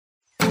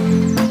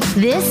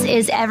This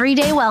is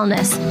Everyday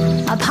Wellness,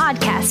 a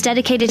podcast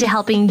dedicated to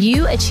helping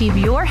you achieve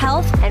your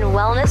health and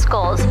wellness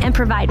goals and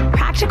provide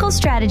practical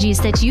strategies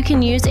that you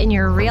can use in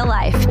your real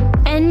life.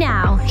 And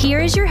now,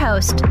 here is your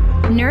host,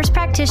 nurse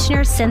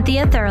practitioner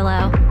Cynthia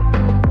Thurlow.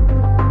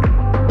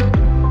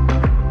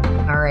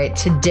 All right,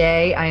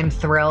 today I am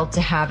thrilled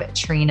to have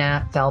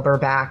Trina Felber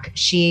back.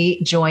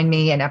 She joined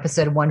me in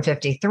episode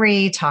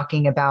 153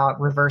 talking about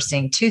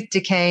reversing tooth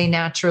decay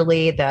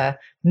naturally, the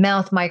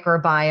mouth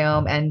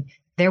microbiome, and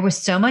there was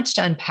so much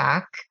to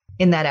unpack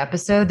in that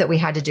episode that we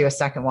had to do a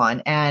second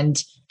one.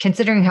 And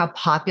considering how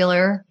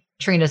popular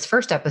Trina's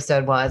first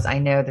episode was, I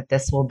know that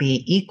this will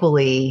be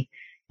equally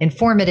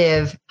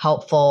informative,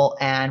 helpful,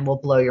 and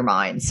will blow your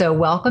mind. So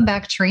welcome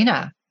back,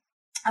 Trina.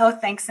 Oh,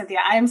 thanks, Cynthia.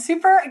 I am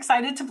super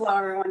excited to blow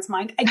everyone's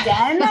mind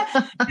again,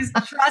 because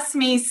trust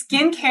me,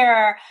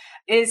 skincare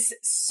is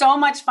so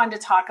much fun to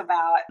talk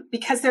about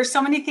because there's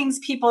so many things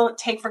people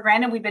take for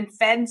granted. We've been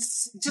fed,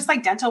 just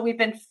like dental, we've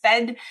been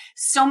fed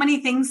so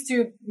many things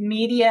through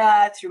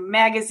media, through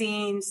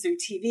magazines, through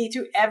TV,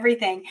 through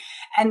everything.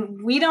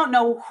 And we don't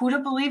know who to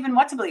believe and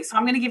what to believe. So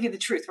I'm going to give you the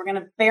truth. We're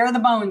going to bare the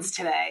bones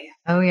today.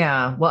 Oh,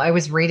 yeah. Well, I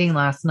was reading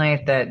last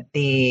night that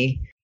the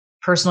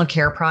personal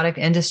care product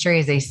industry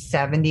is a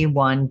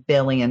 $71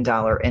 billion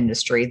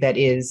industry that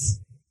is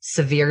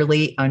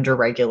severely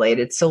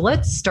underregulated. So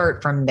let's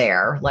start from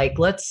there.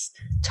 Let's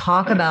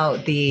talk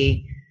about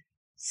the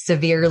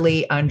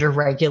severely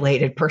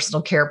underregulated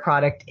personal care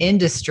product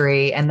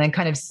industry and then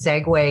kind of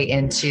segue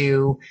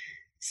into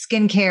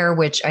skincare,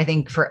 which I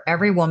think for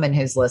every woman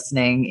who's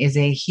listening is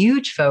a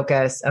huge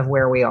focus of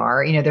where we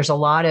are. You know, there's a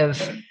lot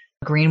of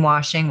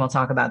greenwashing. We'll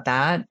talk about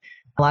that.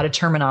 A lot of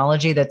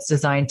terminology that's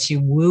designed to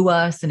woo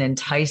us and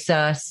entice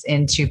us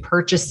into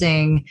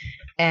purchasing.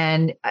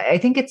 And I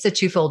think it's a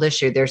twofold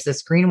issue. There's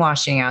this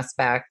greenwashing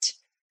aspect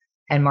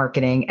and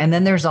marketing. And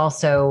then there's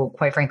also,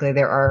 quite frankly,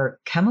 there are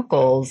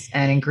chemicals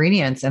and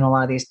ingredients in a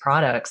lot of these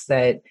products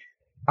that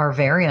are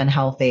very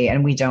unhealthy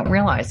and we don't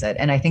realize it.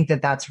 And I think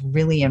that that's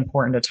really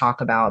important to talk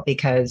about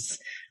because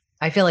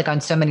I feel like on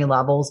so many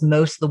levels,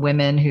 most of the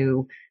women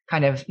who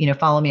kind of,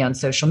 follow me on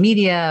social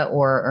media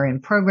or are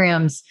in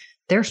programs,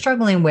 they're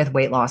struggling with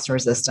weight loss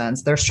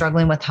resistance. They're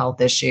struggling with health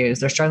issues.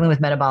 They're struggling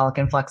with metabolic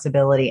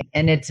inflexibility.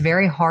 And it's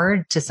very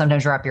hard to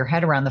sometimes wrap your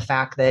head around the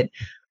fact that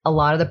a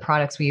lot of the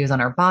products we use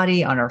on our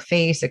body, on our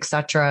face, et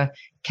cetera,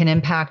 can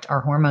impact our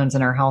hormones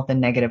and our health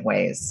in negative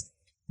ways.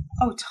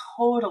 Oh,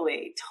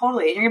 totally.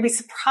 Totally. You're going to be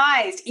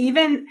surprised.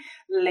 Even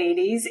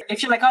ladies,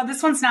 if you're like, oh,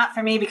 this one's not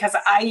for me because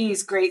I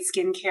use great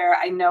skincare.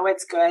 I know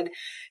it's good.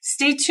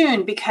 Stay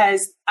tuned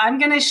because I'm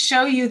going to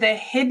show you the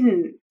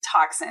hidden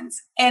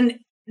toxins. And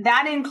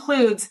that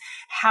includes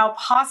how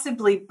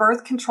possibly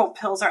birth control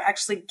pills are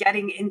actually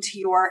getting into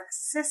your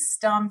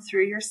system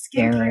through your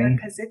skincare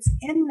because it's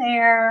in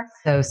there.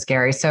 So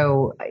scary.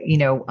 So,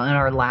 on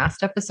our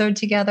last episode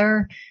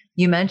together,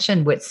 you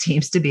mentioned what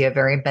seems to be a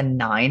very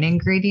benign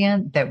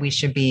ingredient that we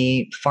should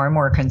be far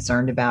more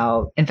concerned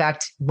about. In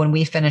fact, when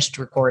we finished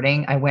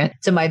recording, I went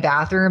to my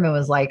bathroom and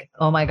was like,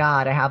 oh my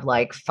God, I have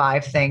like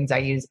 5 things I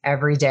use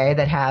every day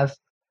that have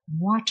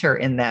water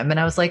in them.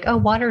 And I was like, oh,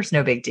 water's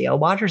no big deal.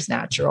 Water's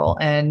natural.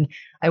 And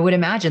I would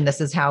imagine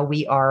this is how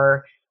we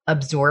are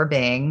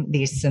absorbing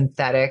these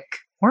synthetic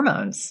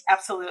hormones.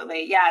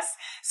 Absolutely. Yes.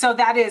 So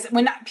that is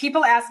when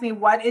people ask me,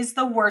 what is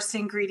the worst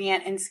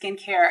ingredient in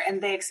skincare?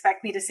 And they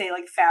expect me to say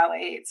like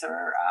phthalates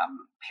or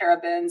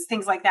parabens,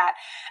 things like that.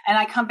 And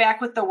I come back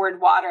with the word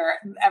water.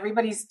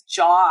 Everybody's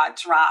jaw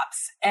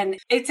drops and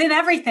it's in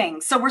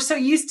everything. So we're so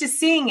used to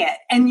seeing it.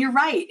 And you're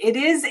right. It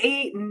is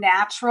a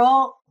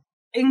natural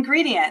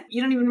ingredient.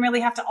 You don't even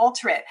really have to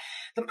alter it.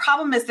 The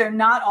problem is they're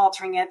not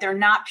altering it. They're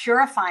not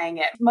purifying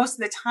it. Most of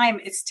the time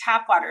it's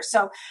tap water.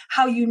 So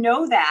how you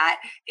know that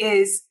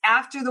is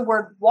after the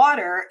word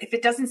water, if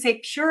it doesn't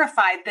say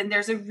purified, then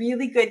there's a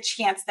really good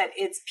chance that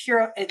it's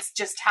pure. It's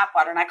just tap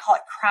water. And I call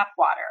it crap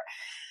water.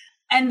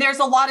 And there's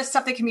a lot of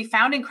stuff that can be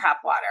found in crap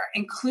water,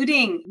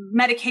 including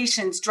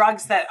medications,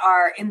 drugs that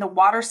are in the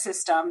water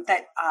system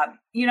that,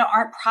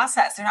 aren't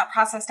processed. They're not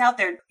processed out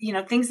there,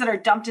 things that are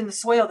dumped in the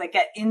soil that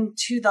get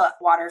into the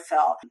water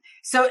fill.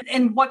 So,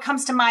 and what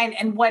comes to mind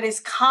and what is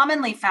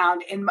commonly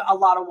found in a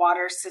lot of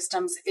water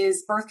systems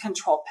is birth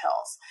control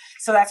pills.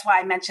 So that's why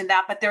I mentioned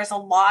that. But there's a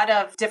lot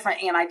of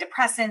different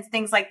antidepressants,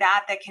 things like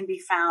that can be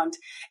found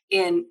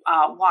in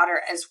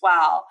water as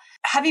well.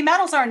 Heavy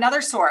metals are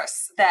another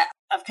source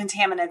of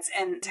contaminants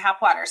in tap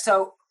water.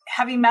 So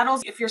heavy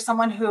metals, if you're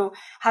someone who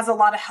has a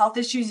lot of health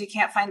issues, you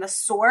can't find the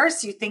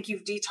source, you think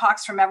you've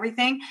detoxed from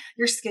everything,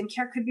 your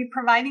skincare could be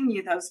providing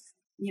you those,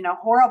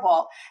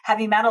 horrible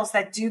heavy metals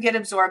that do get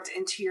absorbed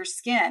into your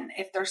skin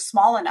if they're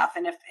small enough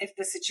and if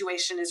the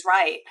situation is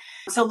right.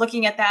 So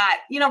looking at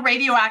that,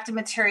 radioactive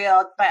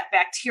material,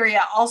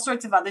 bacteria, all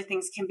sorts of other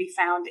things can be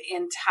found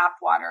in tap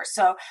water.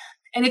 So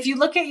and if you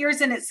look at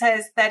yours and it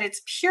says that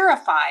it's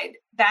purified,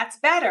 that's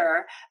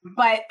better.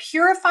 But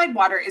purified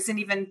water isn't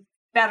even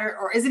better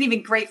or isn't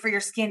even great for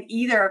your skin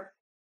either,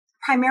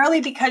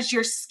 primarily because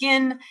your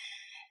skin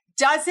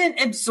doesn't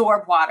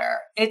absorb water.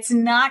 It's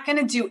not going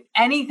to do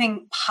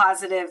anything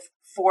positive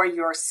for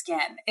your skin.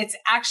 It's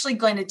actually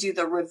going to do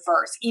the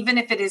reverse, even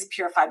if it is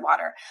purified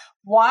water.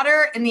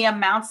 Water in the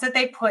amounts that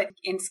they put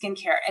in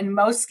skincare, and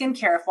most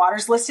skincare, if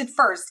water's listed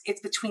first,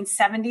 it's between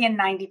 70 and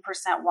 90%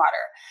 water.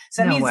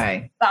 So that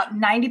means about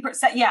 90%,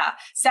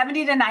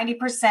 70 to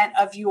 90%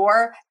 of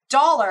your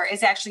dollar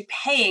is actually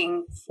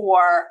paying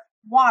for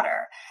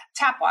water,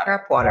 tap water.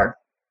 Crap water.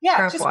 Yeah,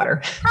 crap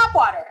water. Crap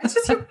water. It's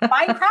just you're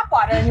buying crap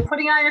water and you're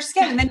putting it on your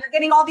skin, and then you're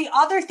getting all the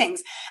other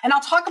things. And I'll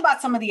talk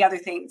about some of the other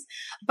things.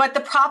 But the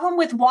problem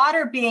with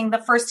water being the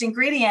first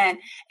ingredient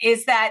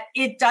is that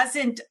it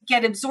doesn't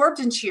get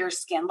absorbed into your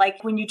skin.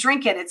 Like when you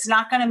drink it, it's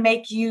not going to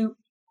make you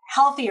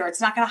healthier. It's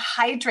not going to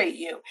hydrate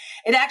you.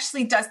 It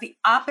actually does the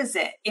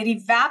opposite. It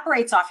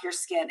evaporates off your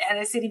skin. And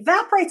as it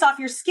evaporates off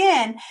your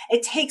skin,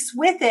 it takes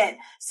with it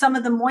some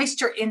of the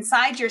moisture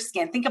inside your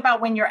skin. Think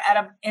about when you're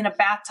in a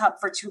bathtub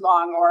for too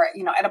long, or,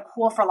 at a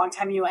pool for a long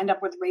time, you end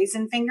up with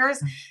raisin fingers.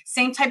 Mm-hmm.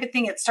 Same type of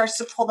thing. It starts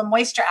to pull the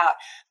moisture out.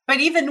 But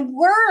even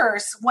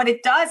worse, what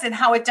it does and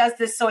how it does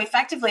this so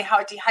effectively, how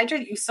it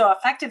dehydrates you so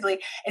effectively,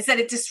 is that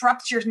it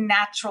disrupts your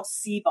natural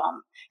sebum,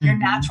 your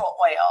natural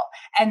oil.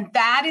 And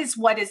that is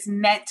what is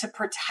meant to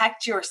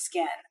protect your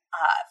skin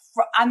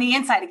on the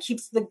inside. It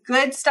keeps the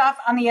good stuff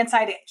on the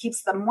inside. It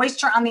keeps the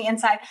moisture on the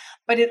inside,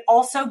 but it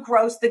also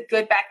grows the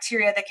good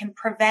bacteria that can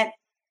prevent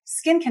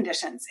skin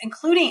conditions,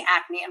 including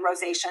acne and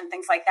rosacea and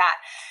things like that.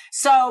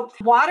 So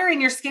water in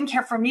your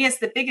skincare for me is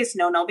the biggest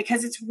no-no,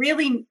 because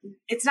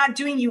it's not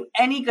doing you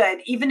any good.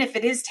 Even if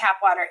it is tap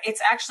water,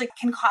 it's actually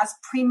can cause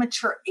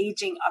premature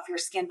aging of your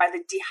skin by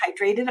the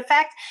dehydrated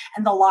effect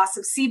and the loss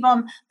of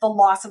sebum, the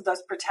loss of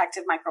those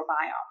protective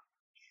microbiome.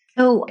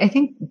 So I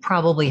think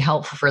probably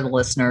helpful for the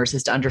listeners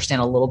is to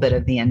understand a little bit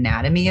of the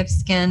anatomy of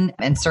skin.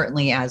 And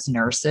certainly as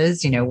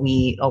nurses,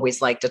 we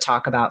always like to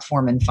talk about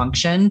form and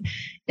function.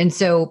 And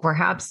so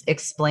perhaps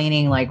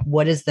explaining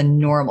what is the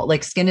normal,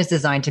 skin is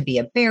designed to be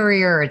a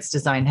barrier. It's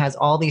designed, has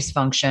all these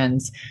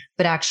functions,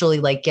 but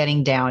actually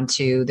getting down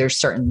to there's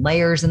certain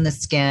layers in the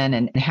skin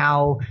and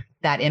how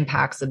that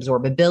impacts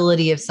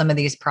absorbability of some of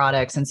these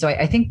products. And so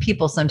I think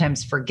people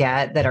sometimes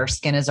forget that our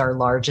skin is our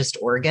largest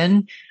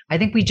organ. I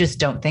think we just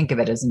don't think of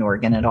it as an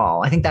organ at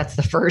all. I think that's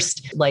the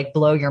first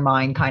blow your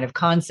mind kind of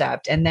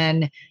concept. And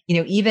then,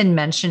 even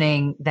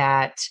mentioning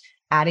that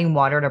adding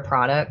water to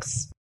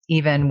products,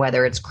 even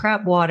whether it's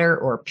crap water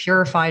or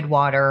purified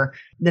water,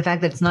 the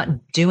fact that it's not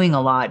doing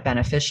a lot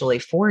beneficially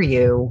for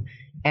you,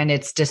 and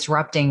it's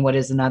disrupting what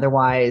is an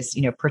otherwise,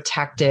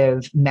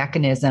 protective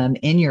mechanism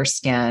in your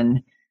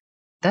skin.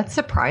 That's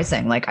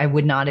surprising. I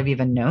would not have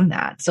even known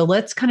that. So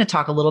let's kind of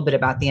talk a little bit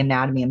about the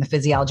anatomy and the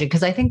physiology,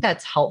 because I think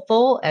that's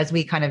helpful as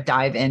we kind of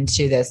dive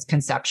into this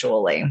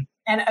conceptually.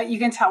 And you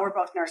can tell we're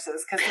both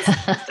nurses, because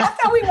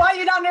that's how we want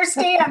you to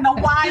understand the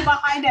why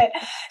behind it.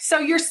 So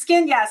your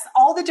skin, yes,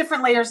 all the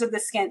different layers of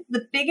the skin.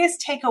 The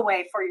biggest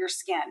takeaway for your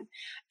skin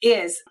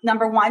is,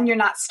 number one, you're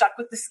not stuck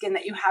with the skin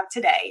that you have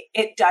today.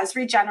 It does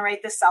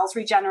regenerate. The cells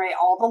regenerate.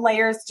 All the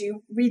layers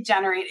do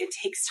regenerate. It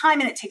takes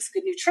time and it takes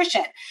good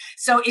nutrition.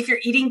 So if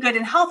you're eating good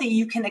and healthy,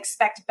 you can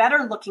expect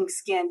better looking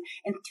skin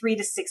in 3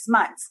 to 6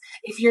 months.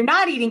 If you're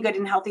not eating good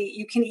and healthy,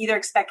 you can either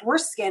expect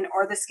worse skin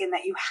or the skin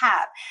that you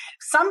have.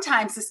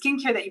 Sometimes the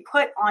skincare that you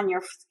put on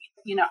your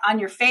on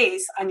your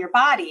face, on your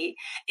body,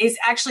 is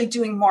actually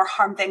doing more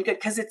harm than good,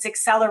 because it's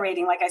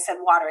accelerating, like I said,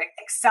 water,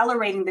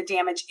 accelerating the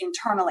damage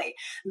internally.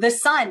 The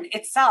sun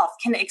itself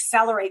can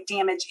accelerate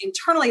damage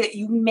internally that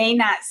you may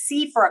not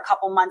see for a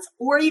couple months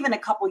or even a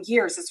couple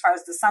years as far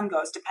as the sun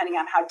goes, depending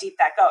on how deep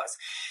that goes.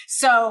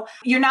 So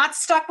you're not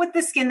stuck with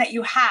the skin that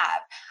you have.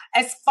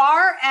 As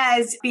far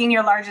as being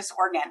your largest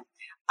organ,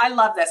 I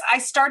love this. I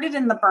started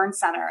in the burn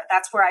center.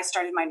 That's where I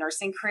started my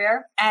nursing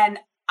career. And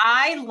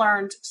I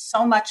learned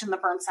so much in the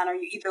burn center.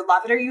 You either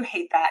love it or you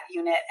hate that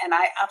unit. And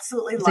I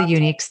absolutely love it. It's a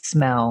unique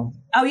smell.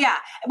 Oh, yeah.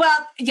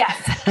 Well,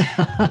 yes.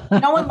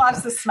 No one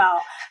loves the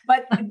smell,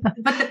 but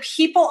the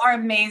people are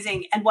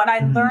amazing. And what I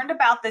learned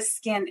about the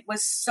skin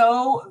was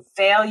so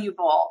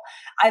valuable.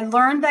 I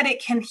learned that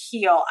it can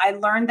heal. I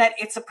learned that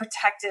it's a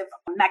protective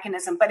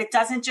mechanism, but it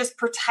doesn't just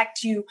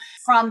protect you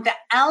from the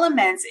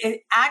elements.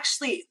 It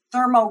actually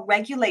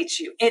thermoregulates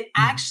you. It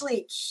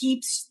actually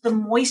keeps the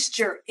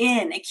moisture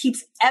in. It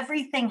keeps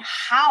everything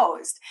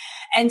housed.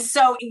 And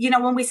so,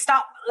 when we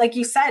stop, like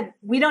you said,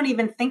 we don't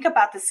even think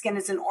about the skin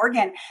as an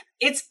organ.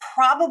 It's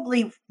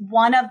probably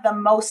one of the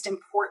most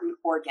important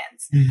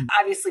organs,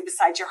 obviously,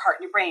 besides your heart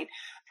and your brain.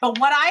 But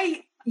what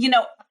I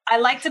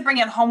like to bring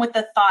it home with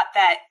the thought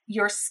that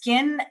your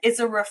skin is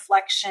a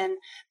reflection.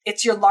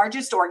 It's your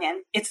largest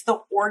organ. It's the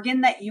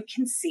organ that you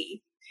can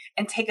see.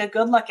 And take a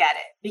good look at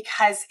it,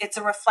 because it's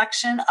a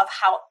reflection of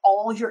how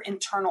all your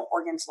internal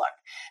organs look.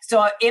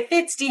 So if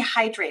it's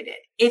dehydrated,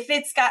 if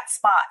it's got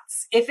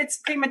spots, if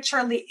it's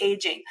prematurely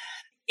aging,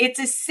 it's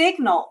a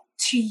signal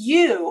to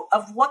you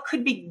of what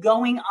could be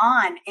going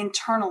on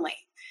internally.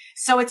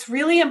 So it's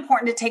really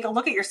important to take a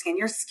look at your skin.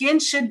 Your skin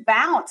should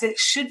bounce. It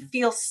should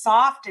feel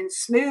soft and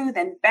smooth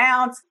and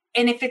bounce.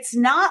 And if it's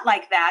not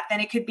like that, then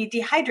it could be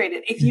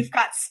dehydrated. If you've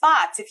got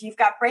spots, if you've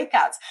got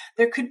breakouts,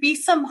 there could be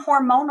some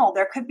hormonal,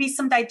 there could be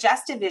some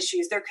digestive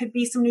issues, there could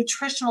be some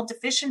nutritional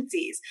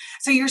deficiencies.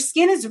 So your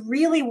skin is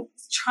really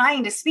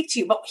trying to speak to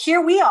you. But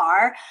here we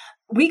are.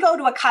 We go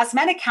to a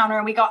cosmetic counter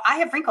and we go, I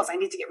have wrinkles. I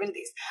need to get rid of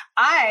these.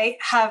 I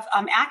have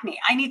acne.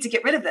 I need to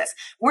get rid of this.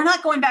 We're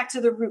not going back to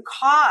the root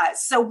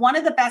cause. So one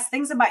of the best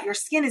things about your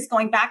skin is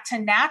going back to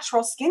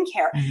natural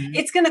skincare. Mm-hmm.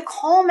 It's going to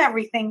calm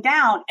everything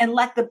down and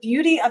let the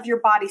beauty of your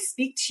body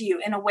speak to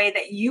you in a way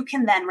that you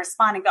can then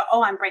respond and go,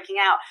 oh, I'm breaking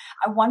out.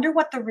 I wonder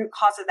what the root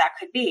cause of that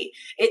could be.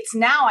 It's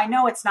now, I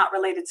know it's not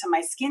related to my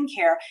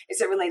skincare.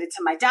 Is it related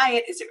to my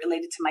diet? Is it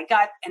related to my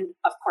gut? And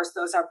of course,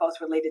 those are both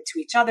related to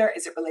each other.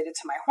 Is it related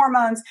to my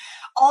hormones?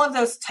 All of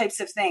those types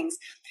of things.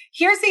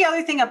 Here's the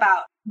other thing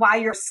about why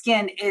your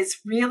skin is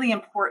really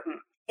important.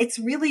 It's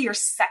really your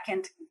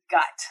second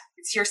gut.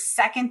 It's your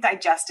second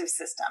digestive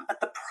system.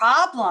 But the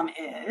problem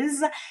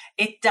is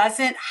it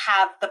doesn't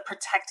have the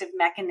protective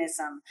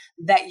mechanism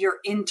that your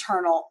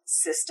internal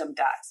system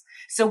does.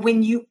 So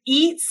when you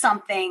eat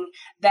something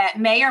that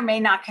may or may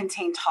not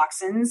contain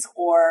toxins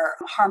or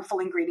harmful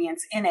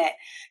ingredients in it,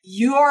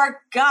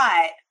 your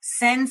gut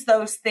sends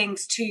those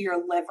things to your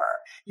liver.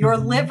 Your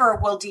liver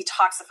will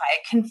detoxify.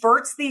 It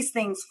converts these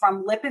things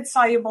from lipid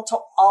soluble to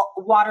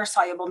water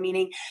soluble,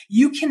 meaning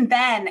you can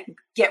then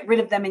get rid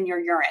of them in your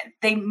urine.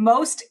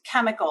 Most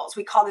chemicals,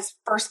 we call this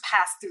first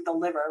pass through the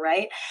liver,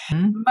 right?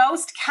 Mm-hmm.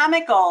 Most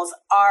chemicals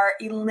are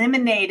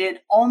eliminated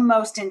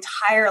almost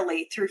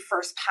entirely through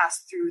first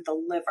pass through the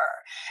liver.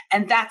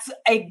 And that's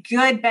a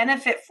good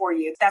benefit for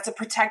you. That's a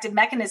protective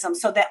mechanism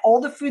so that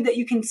all the food that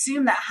you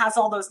consume that has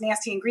all those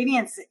nasty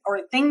ingredients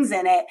or things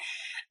in it,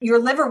 your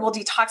liver will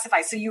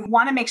detoxify. So you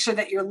want to make sure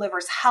that your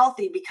liver's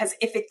healthy, because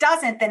if it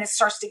doesn't, then it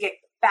starts to get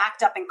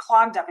backed up and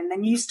clogged up. And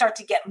then you start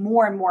to get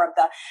more and more of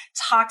the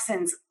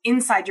toxins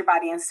inside your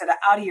body instead of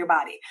out of your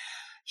body.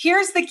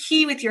 Here's the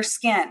key with your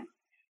skin.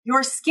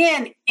 Your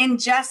skin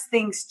ingests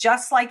things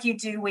just like you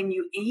do when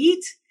you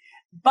eat,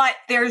 but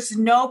there's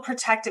no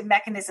protective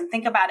mechanism.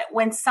 Think about it.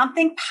 When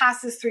something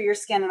passes through your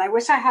skin, and I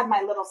wish I had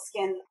my little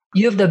skin.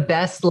 You have the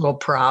best little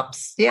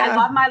props. Yeah. I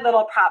love my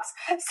little props.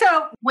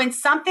 So when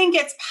something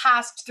gets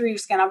passed through your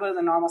skin, I'll go to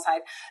the normal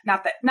side,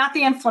 not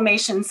the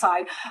inflammation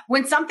side.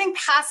 When something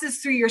passes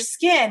through your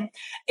skin,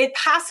 it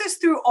passes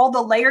through all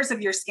the layers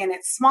of your skin.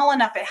 It's small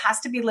enough. It has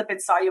to be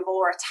lipid soluble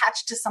or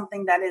attached to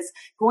something that is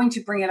going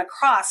to bring it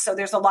across. So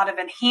there's a lot of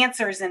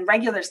enhancers in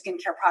regular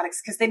skincare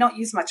products because they don't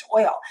use much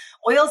oil.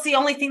 Oil is the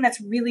only thing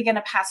that's really going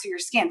to pass through your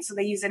skin. So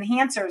they use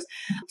enhancers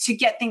to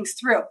get things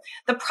through.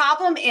 The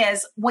problem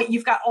is when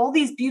you've got all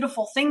these beautiful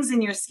things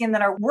in your skin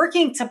that are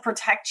working to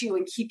protect you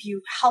and keep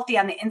you healthy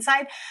on the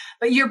inside,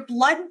 but your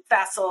blood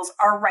vessels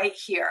are right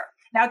here.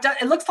 Now,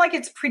 it looks like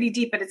it's pretty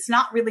deep, but it's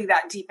not really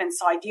that deep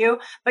inside you.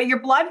 But your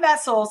blood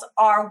vessels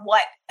are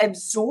what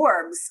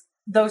absorbs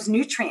those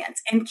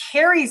nutrients and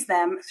carries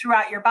them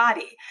throughout your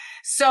body.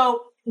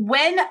 So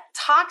when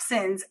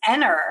toxins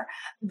enter,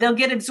 they'll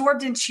get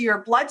absorbed into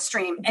your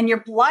bloodstream, and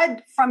your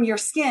blood from your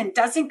skin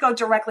doesn't go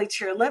directly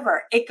to your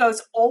liver. It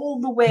goes all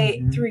the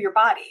way through your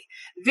body.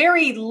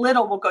 Very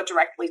little will go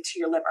directly to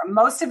your liver.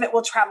 Most of it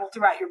will travel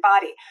throughout your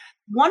body.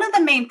 One of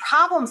the main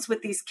problems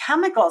with these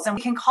chemicals, and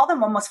we can call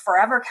them almost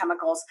forever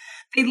chemicals,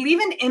 they leave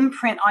an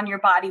imprint on your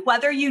body,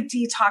 whether you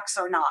detox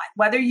or not.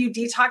 Whether you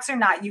detox or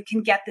not, you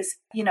can get this,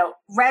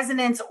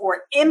 resonance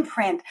or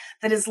imprint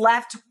that is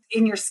left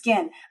in your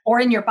skin or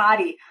in your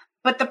body.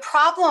 But the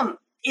problem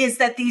is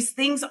that these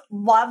things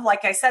love,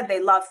 like I said,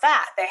 they love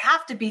fat. They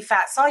have to be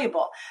fat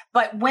soluble.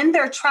 But when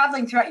they're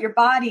traveling throughout your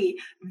body,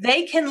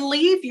 they can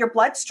leave your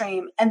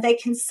bloodstream and they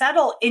can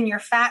settle in your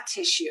fat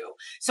tissue.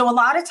 So a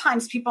lot of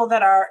times people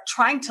that are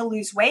trying to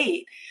lose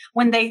weight,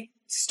 when they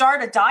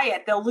start a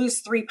diet, they'll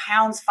lose 3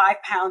 pounds, 5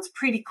 pounds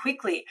pretty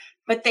quickly,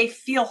 but they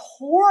feel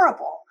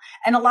horrible.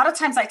 And a lot of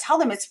times I tell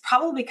them it's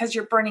probably because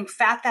you're burning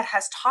fat that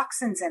has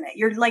toxins in it.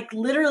 You're like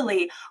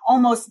literally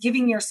almost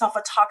giving yourself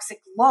a toxic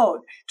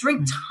load.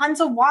 Drink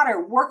tons of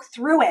water, work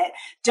through it.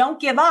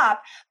 Don't give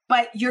up,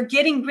 but you're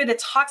getting rid of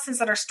toxins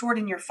that are stored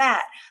in your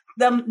fat.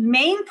 The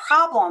main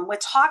problem with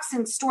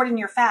toxins stored in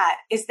your fat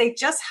is they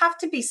just have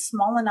to be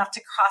small enough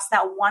to cross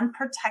that one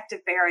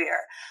protective barrier,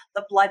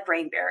 the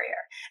blood-brain barrier.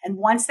 And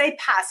once they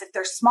pass, if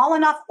they're small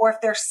enough, or if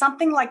there's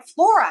something like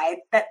fluoride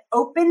that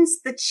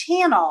opens the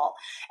channel,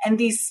 and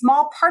these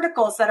small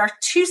particles that are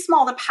too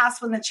small to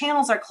pass when the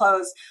channels are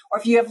closed, or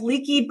if you have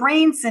leaky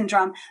brain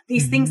syndrome,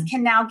 these things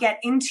can now get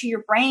into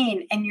your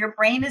brain, and your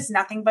brain is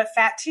nothing but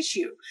fat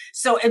tissue.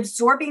 So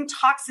absorbing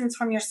toxins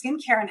from your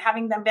skincare and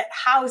having them get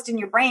housed in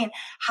your brain,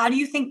 how do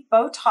you think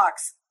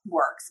Botox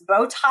works?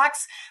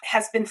 Botox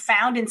has been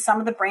found in some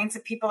of the brains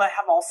of people that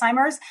have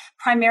Alzheimer's,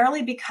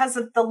 primarily because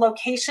of the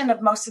location of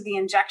most of the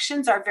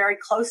injections are very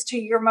close to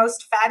your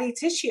most fatty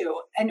tissue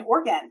and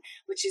organ,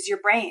 which is your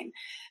brain.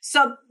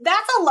 So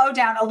that's a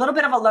little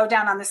bit of a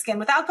lowdown on the skin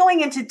without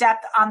going into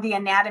depth on the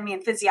anatomy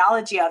and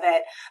physiology of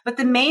it. But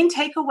the main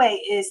takeaway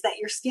is that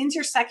your skin's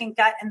your second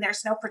gut and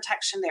there's no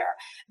protection there.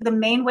 The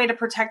main way to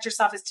protect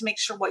yourself is to make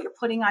sure what you're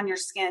putting on your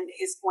skin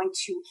is going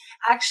to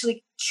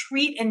actually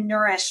treat and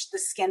nourish the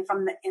skin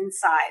from the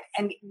inside.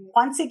 And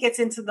once it gets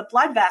into the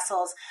blood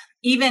vessels,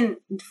 even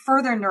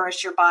further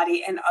nourish your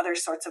body in other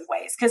sorts of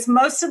ways. Because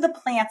most of the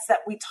plants that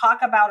we talk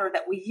about or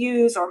that we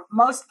use, or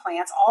most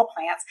plants, all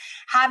plants,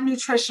 have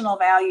nutritional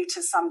value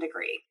to some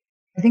degree.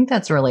 I think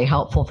that's really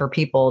helpful for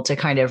people to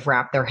kind of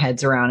wrap their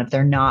heads around if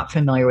they're not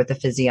familiar with the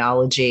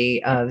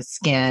physiology of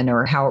skin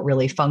or how it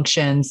really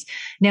functions.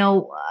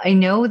 Now, I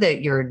know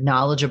that you're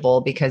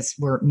knowledgeable because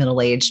we're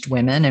middle-aged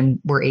women and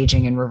we're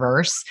aging in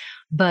reverse,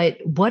 but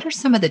what are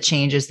some of the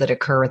changes that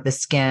occur with the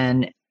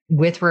skin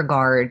with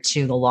regard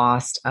to the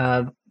loss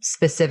of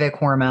specific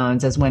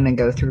hormones as women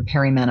go through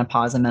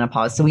perimenopause and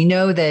menopause? So we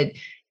know that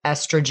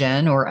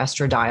estrogen or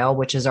estradiol,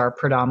 which is our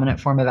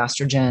predominant form of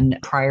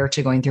estrogen prior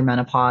to going through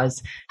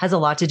menopause, has a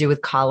lot to do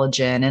with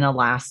collagen and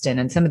elastin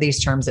and some of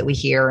these terms that we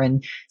hear.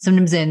 And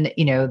sometimes in,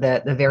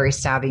 the very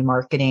savvy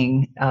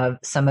marketing of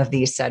some of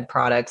these said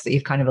products that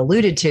you've kind of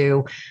alluded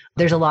to,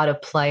 there's a lot of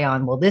play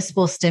on, well, this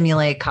will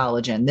stimulate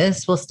collagen.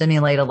 This will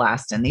stimulate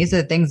elastin. These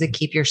are the things that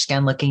keep your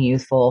skin looking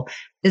youthful.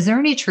 Is there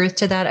any truth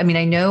to that? I mean,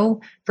 I know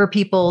for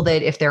people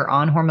that if they're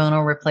on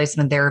hormonal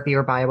replacement therapy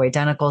or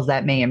bioidenticals,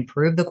 that may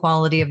improve the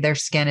quality of their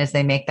skin as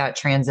they make that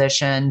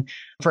transition.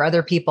 For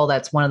other people,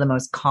 that's one of the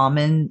most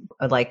common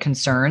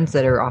concerns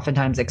that are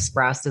oftentimes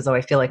expressed is, oh,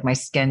 I feel like my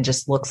skin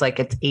just looks like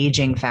it's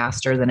aging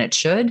faster than it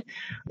should.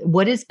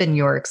 What has been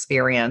your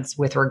experience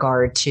with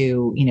regard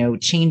to,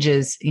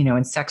 changes,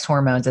 in sex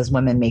hormones as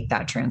women make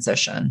that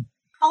transition?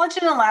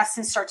 Collagen and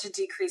elastin start to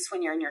decrease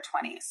when you're in your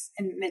 20s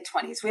and mid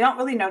 20s. We don't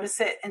really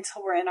notice it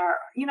until we're in our,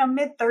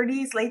 mid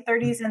 30s, late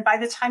 30s. And by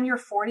the time you're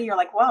 40, you're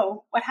like,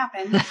 whoa, what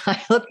happened? I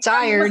look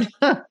tired.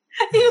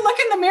 You look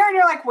in the mirror and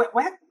you're like, what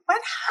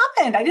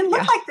happened? I didn't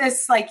look like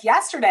this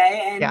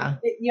yesterday. And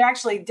you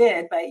actually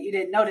did, but you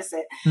didn't notice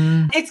it.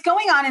 It's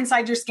going on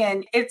inside your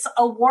skin. It's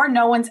a war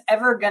no one's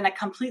ever going to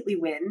completely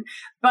win.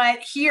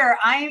 But here,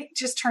 I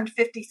just turned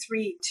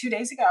 53 2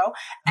 days ago.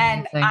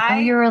 And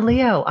you're a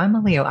Leo. I'm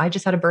a Leo. I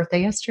just had a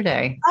birthday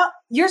yesterday. Oh,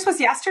 yours was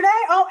yesterday?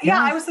 Oh,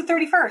 yeah. I was the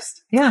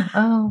 31st. Yeah.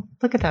 Oh,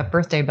 look at that.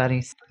 Birthday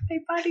buddies.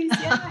 Birthday buddies.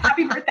 Yeah.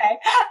 Happy birthday.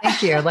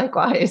 Thank you.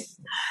 Likewise.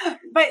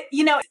 But,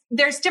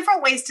 there's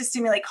different ways to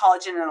stimulate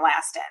collagen and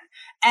elastin,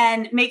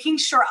 and making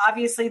sure,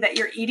 obviously, that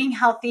you're eating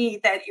healthy,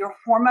 that your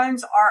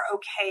hormones are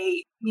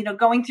okay.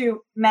 Going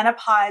through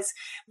menopause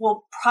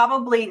will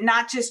probably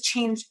not just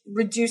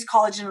reduce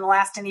collagen and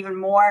elastin even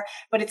more,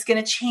 but it's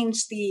going to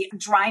change the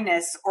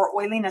dryness or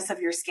oiliness of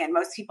your skin.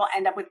 Most people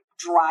end up with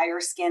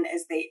drier skin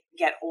as they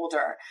get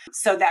older.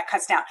 So that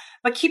cuts down.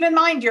 But keep in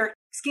mind, your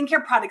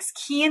skincare products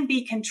can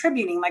be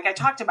contributing, like I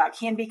talked about,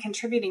 can be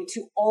contributing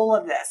to all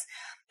of this.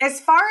 As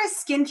far as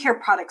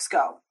skincare products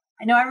go,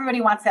 I know everybody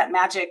wants that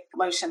magic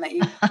lotion that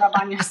you rub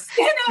on your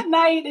skin at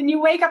night and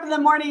you wake up in the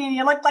morning and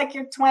you look like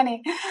you're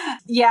 20.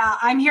 Yeah,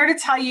 I'm here to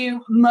tell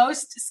you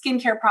most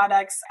skincare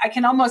products, I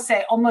can almost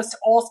say almost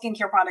all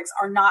skincare products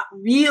are not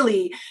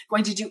really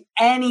going to do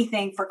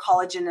anything for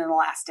collagen and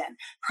elastin,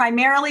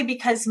 primarily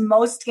because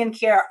most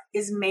skincare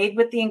is made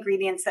with the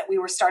ingredients that we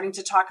were starting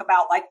to talk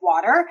about, like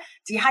water,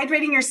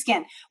 dehydrating your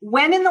skin.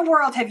 When in the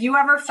world have you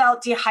ever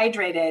felt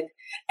dehydrated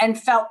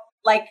and felt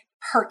like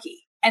perky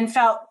and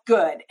felt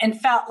good and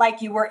felt like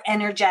you were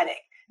energetic?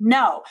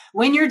 No.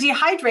 When you're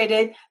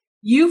dehydrated,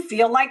 you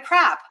feel like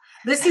crap.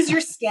 This is your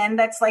skin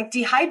that's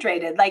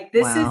dehydrated.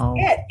 This is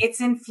it.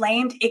 It's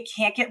inflamed. It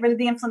can't get rid of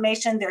the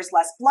inflammation. There's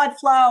less blood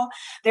flow.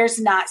 There's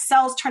not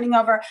cells turning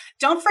over.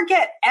 Don't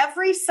forget,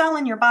 every cell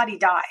in your body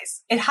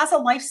dies. It has a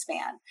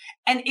lifespan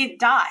and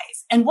it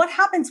dies. And what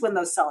happens when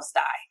those cells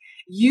die?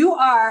 You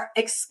are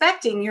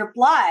expecting your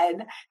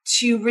blood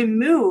to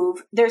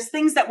remove, there's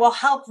things that will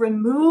help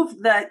remove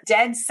the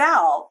dead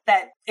cell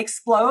that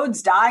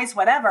explodes, dies,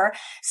 whatever,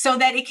 so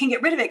that it can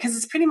get rid of it. Because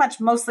it's pretty much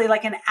mostly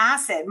like an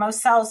acid. Most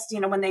cells,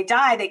 when they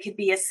die, they could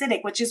be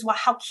acidic, which is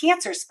how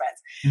cancer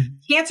spreads. Mm-hmm.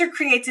 Cancer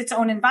creates its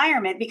own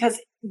environment because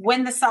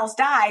when the cells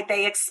die,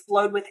 they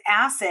explode with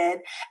acid,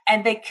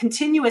 and they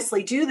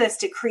continuously do this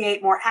to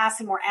create more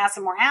acid, more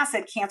acid, more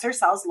acid. Cancer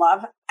cells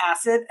love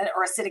acid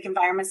or acidic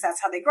environments.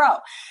 That's how they grow.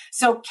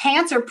 So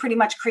cancer pretty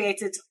much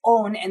creates its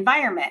own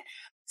environment.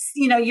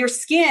 Your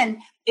skin,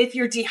 if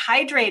you're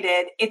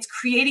dehydrated, it's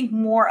creating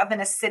more of an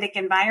acidic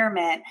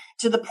environment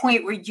to the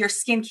point where your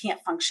skin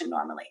can't function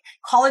normally.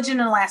 Collagen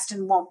and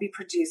elastin won't be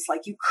produced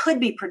like you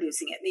could be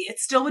producing it. It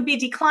still would be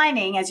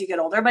declining as you get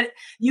older, but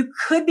you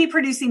could be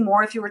producing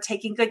more if you were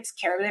taking good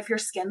care of it, if your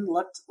skin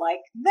looked like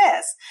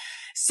this.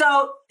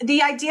 So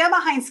the idea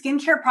behind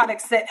skincare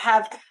products that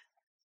have,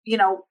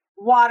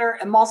 water,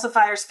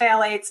 emulsifiers,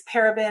 phthalates,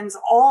 parabens,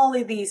 all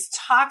of these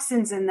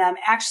toxins in them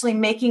actually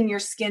making your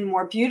skin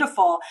more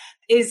beautiful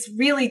is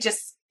really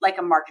just like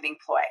a marketing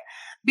ploy.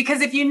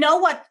 Because if you know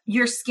what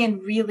your skin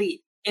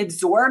really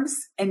absorbs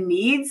and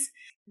needs,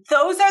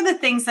 those are the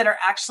things that are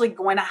actually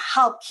going to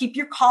help keep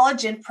your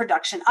collagen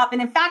production up.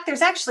 And in fact,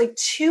 there's actually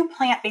 2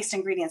 plant-based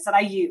ingredients that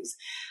I use.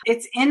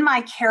 It's in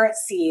my carrot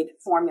seed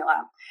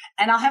formula.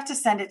 And I'll have to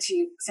send it to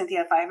you,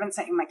 Cynthia, if I haven't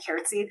sent you my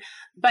carrot seed.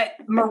 But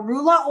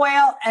marula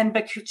oil and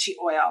bakuchi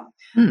oil.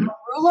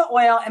 Marula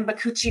oil and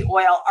bakuchi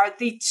oil are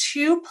the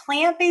 2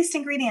 plant-based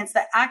ingredients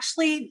that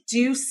actually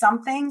do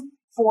something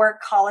for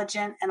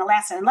collagen and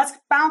elastin. And let's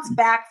bounce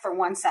back for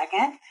 1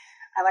 second.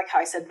 I like how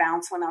I said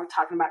bounce when I'm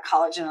talking about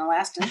collagen and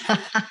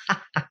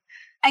elastin.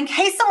 In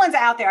case someone's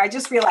out there, I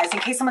just realized,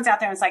 in case someone's out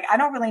there and it's like, I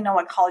don't really know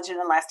what collagen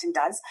and elastin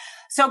does.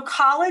 So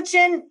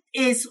collagen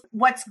is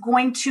what's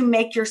going to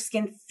make your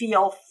skin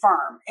feel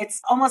firm.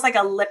 It's almost like a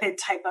lipid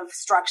type of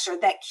structure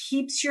that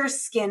keeps your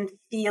skin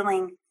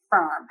feeling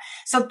firm.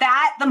 So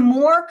that the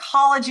more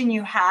collagen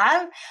you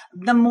have,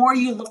 the more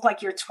you look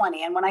like you're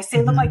 20. And when I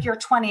say look like you're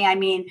 20, I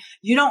mean,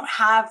 you don't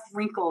have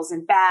wrinkles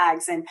and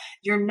bags and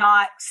you're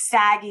not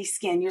saggy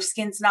skin. Your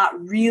skin's not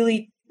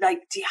really like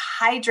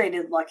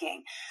dehydrated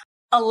looking.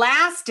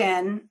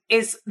 Elastin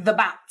is the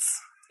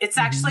bounce. It's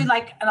actually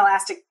like an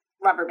elastic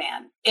rubber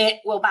band.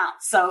 It will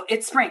bounce. So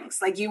it springs.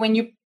 Like when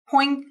you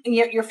point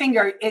your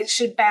finger, it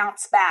should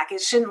bounce back. It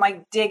shouldn't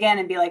like dig in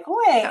and be like,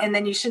 wait, and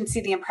then you shouldn't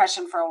see the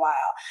impression for a while.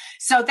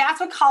 So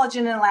that's what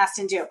collagen and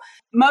elastin do.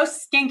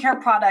 Most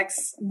skincare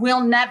products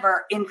will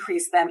never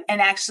increase them and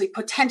actually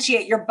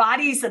potentiate your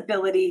body's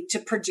ability to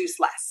produce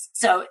less.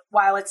 So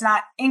while it's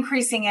not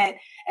increasing it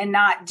and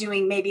not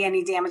doing maybe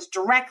any damage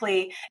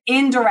directly,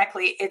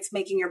 indirectly, it's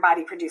making your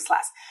body produce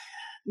less.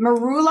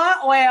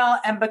 Marula oil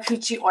and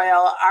bakuchi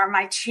oil are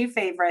my 2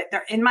 favorite.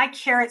 They're in my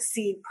carrot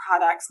seed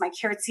products, my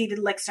carrot seed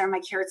elixir, my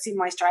carrot seed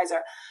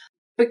moisturizer.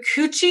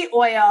 Bakuchi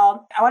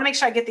oil, I want to make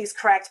sure I get these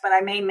correct, but I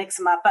may mix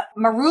them up. But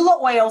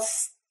marula oil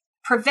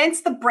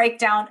prevents the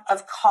breakdown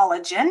of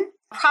collagen,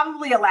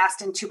 probably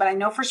elastin too, but I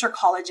know for sure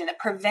collagen. It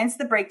prevents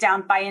the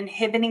breakdown by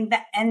inhibiting the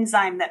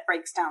enzyme that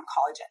breaks down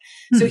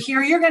collagen. So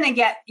here you're going to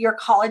get your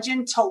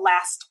collagen to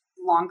last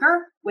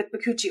longer with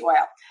bakuchi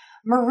oil.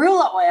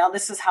 Marula oil,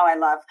 this is how I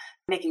love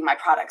making my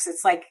products.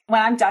 It's like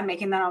when I'm done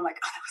making them, I'm like,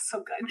 oh, that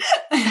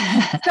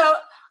was so good. So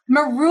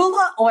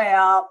marula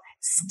oil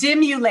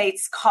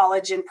stimulates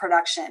collagen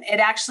production. It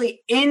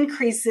actually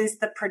increases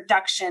the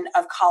production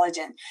of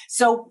collagen.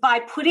 So by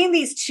putting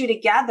these 2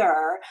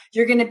 together,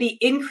 you're going to be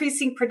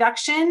increasing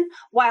production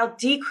while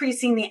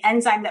decreasing the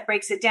enzyme that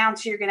breaks it down.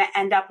 So you're going to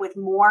end up with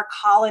more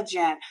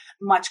collagen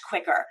much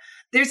quicker.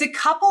 There's a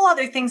couple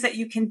other things that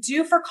you can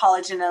do for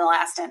collagen and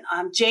elastin.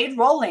 Jade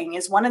rolling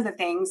is one of the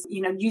things,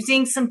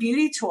 using some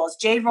beauty tools.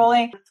 Jade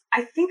rolling,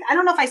 I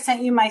don't know if I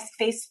sent you my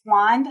face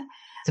wand.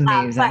 It's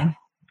amazing.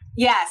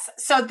 Yes.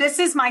 So this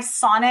is my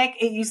sonic.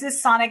 It uses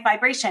sonic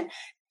vibration.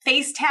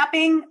 Face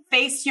tapping,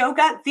 face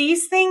yoga.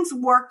 These things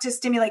work to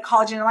stimulate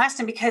collagen and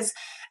elastin because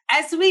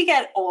as we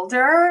get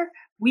older,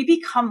 we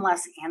become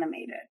less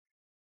animated.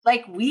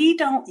 Like we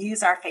don't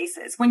use our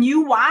faces. When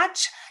you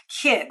watch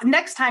kids,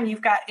 next time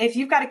if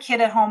you've got a kid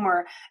at home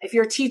or if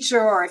you're a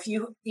teacher or if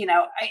in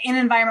an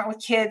environment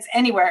with kids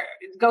anywhere,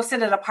 go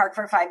sit at a park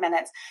for 5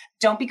 minutes.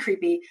 Don't be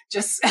creepy.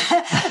 Just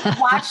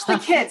watch the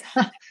kids.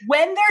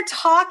 When they're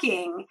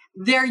talking,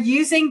 they're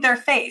using their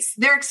face,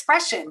 their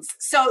expressions.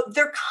 So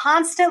they're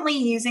constantly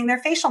using their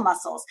facial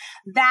muscles.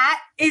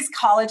 That is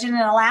collagen and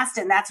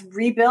elastin. That's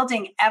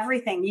rebuilding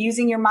everything,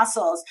 using your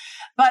muscles.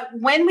 But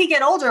when we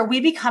get older, we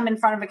become in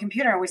front of a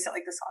computer and we sit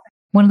like this all day.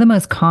 One of the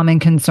most common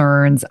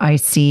concerns I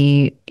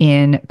see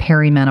in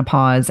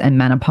perimenopause and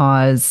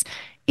menopause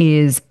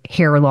is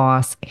hair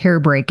loss, hair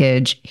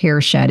breakage,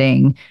 hair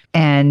shedding.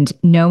 And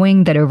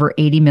knowing that over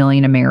 80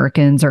 million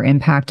Americans are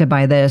impacted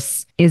by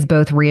this is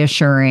both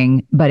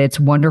reassuring, but it's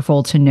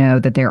wonderful to know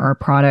that there are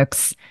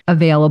products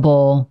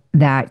available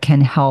that can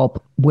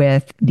help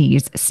with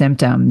these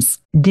symptoms.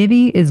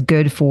 Divi is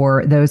good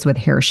for those with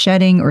hair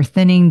shedding or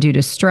thinning due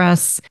to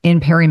stress in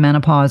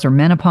perimenopause or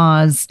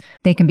menopause.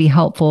 They can be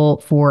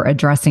helpful for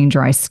addressing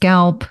dry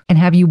scalp. And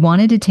have you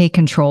wanted to take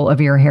control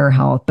of your hair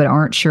health but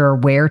aren't sure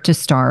where to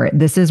start?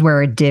 This is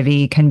where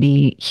Divi can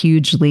be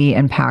hugely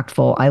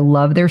impactful. I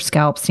love their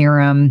scalp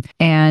serum,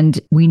 and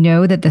we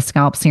know that the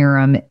scalp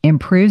serum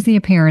improves the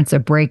appearance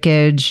of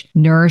breakage,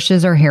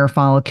 nourishes our hair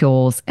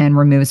follicles, and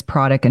removes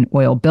product and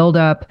oil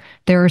buildup.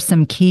 There are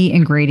some key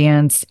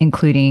ingredients,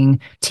 including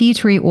tea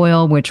tree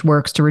oil, which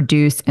works to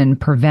reduce and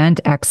prevent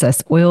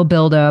excess oil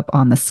buildup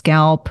on the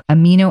scalp,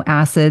 amino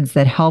acids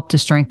that help to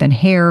strengthen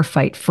hair,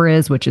 fight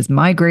frizz, which is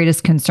my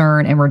greatest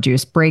concern, and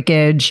reduce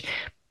breakage,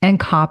 and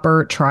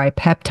copper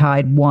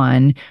tripeptide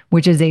 1,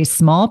 which is a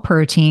small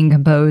protein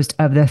composed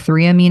of the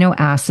 3 amino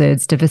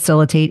acids to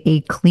facilitate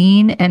a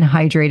clean and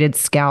hydrated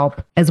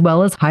scalp, as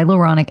well as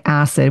hyaluronic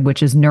acid,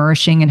 which is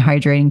nourishing and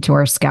hydrating to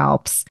our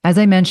scalps. As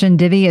I mentioned,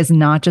 Divi is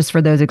not just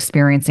for those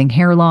experiencing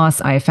hair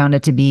loss. I have found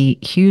it to be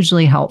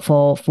hugely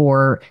helpful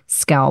for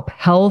scalp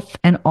health,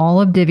 and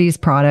all of Divi's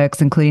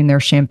products, including their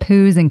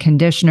shampoos and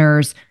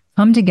conditioners,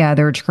 come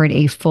together to create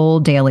a full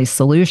daily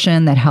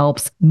solution that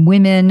helps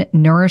women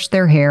nourish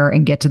their hair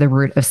and get to the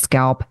root of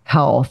scalp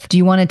health. Do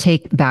you want to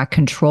take back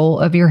control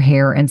of your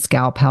hair and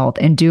scalp health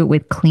and do it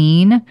with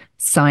clean,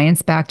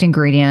 science-backed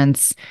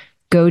ingredients?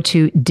 Go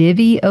to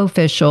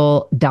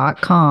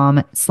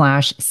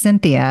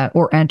diviofficial.com/Cynthia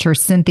or enter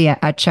Cynthia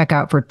at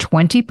checkout for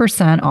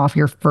 20% off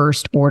your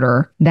first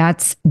order.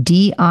 That's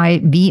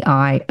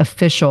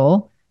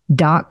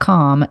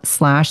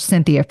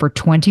diviofficial.com/Cynthia for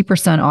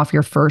 20% off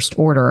your first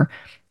order.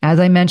 As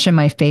I mentioned,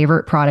 my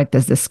favorite product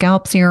is the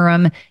scalp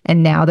serum.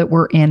 And now that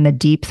we're in the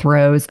deep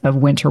throes of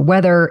winter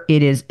weather,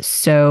 it is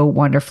so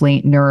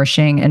wonderfully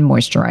nourishing and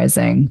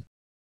moisturizing.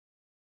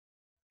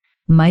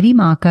 Mighty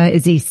Maca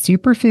is a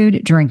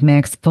superfood drink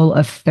mix full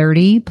of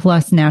 30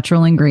 plus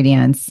natural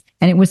ingredients,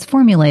 and it was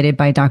formulated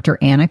by Dr.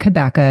 Anna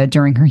Cabeca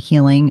during her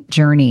healing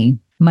journey.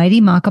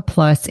 Mighty Maca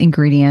Plus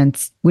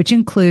ingredients, which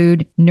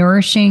include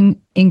nourishing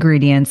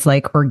ingredients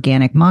like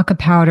organic maca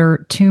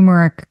powder,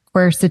 turmeric,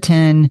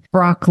 quercetin,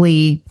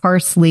 broccoli,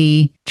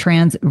 parsley,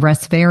 trans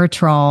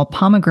resveratrol,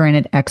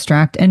 pomegranate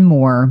extract, and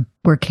more,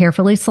 were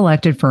carefully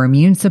selected for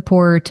immune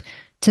support,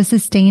 to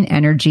sustain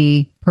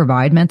energy,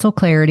 provide mental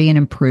clarity, and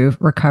improve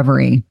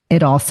recovery.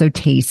 It also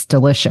tastes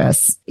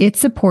delicious. It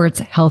supports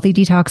healthy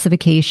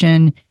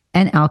detoxification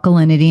and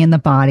alkalinity in the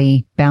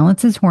body,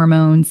 balances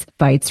hormones,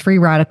 fights free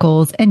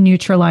radicals, and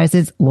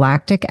neutralizes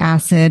lactic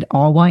acid,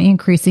 all while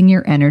increasing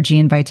your energy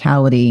and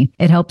vitality.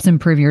 It helps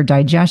improve your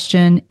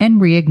digestion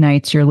and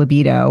reignites your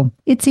libido.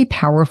 It's a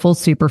powerful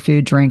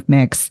superfood drink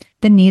mix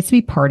that needs to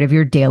be part of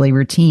your daily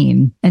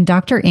routine. And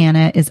Dr.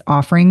 Anna is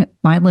offering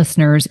my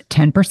listeners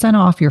 10%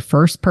 off your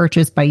first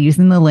purchase by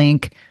using the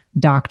link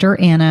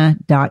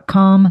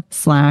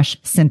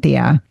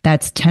dranna.com/Cynthia.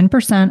 That's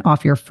 10%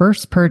 off your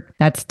first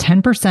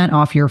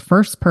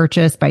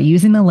purchase by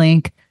using the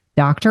link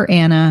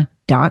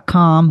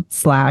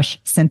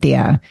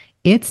dranna.com/Cynthia.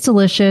 It's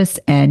delicious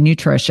and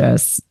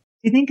nutritious.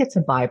 Do you think it's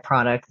a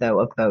byproduct,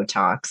 though, of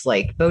Botox?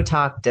 Like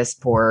Botox,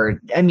 Dysport.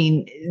 I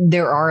mean,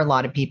 there are a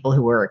lot of people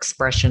who are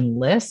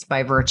expressionless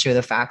by virtue of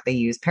the fact they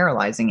use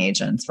paralyzing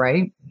agents,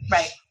 right?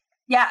 Right.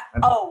 Yeah.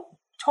 Oh,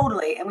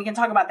 totally. And we can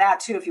talk about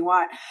that too if you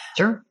want.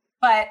 Sure.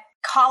 But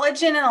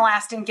collagen and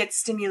elastin gets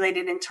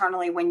stimulated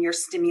internally when you're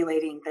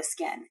stimulating the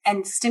skin.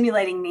 And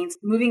stimulating means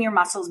moving your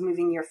muscles,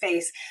 moving your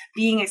face,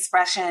 being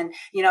expression,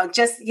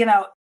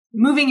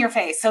 moving your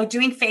face. So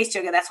doing face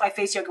yoga, that's why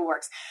face yoga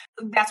works.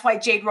 That's why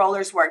jade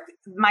rollers work.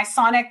 My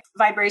sonic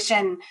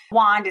vibration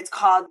wand, it's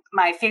called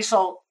my face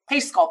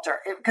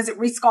sculptor, because it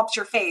resculpts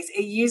your face.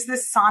 It uses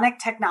this sonic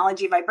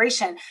technology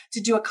vibration to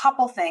do a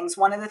couple things.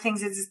 One of the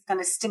things is it's going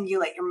to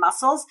stimulate your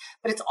muscles,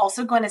 but it's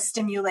also going to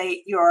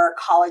stimulate your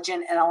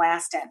collagen and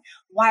elastin.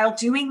 While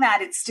doing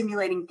that, it's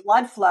stimulating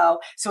blood flow.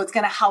 So it's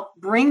going to help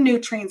bring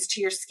nutrients to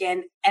your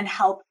skin and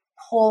help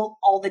pull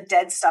all the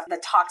dead stuff, the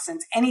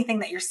toxins, anything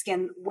that your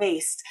skin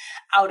wastes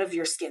out of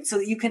your skin so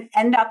that you can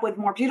end up with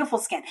more beautiful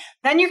skin.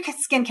 Then your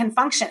skin can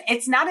function.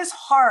 It's not as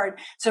hard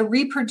to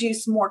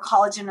reproduce more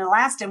collagen and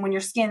elastin when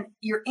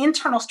your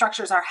internal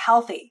structures are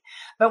healthy.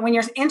 But when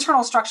your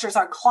internal structures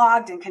are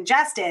clogged and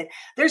congested,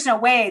 there's no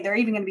way they're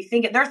even going to be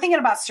they're thinking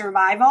about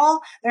survival.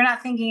 They're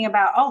not thinking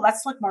about, oh,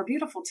 let's look more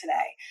beautiful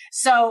today.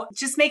 So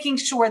just making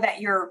sure that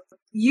you're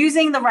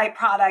using the right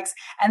products,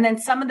 and then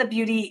some of the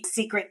beauty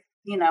secret,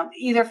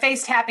 either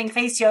face tapping,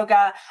 face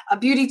yoga, a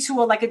beauty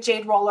tool like a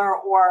jade roller,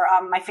 or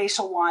my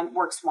facial wand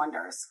works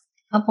wonders.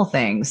 Couple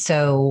things.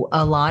 So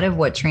a lot of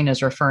what Trina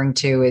is referring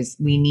to is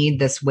we need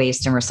this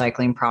waste and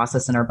recycling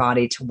process in our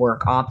body to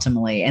work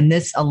optimally. And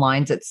this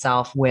aligns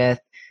itself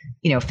with,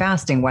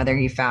 fasting, whether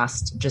you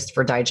fast just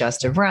for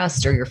digestive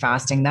rest or you're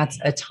fasting, that's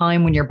a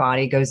time when your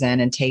body goes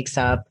in and takes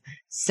up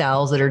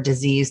cells that are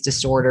disease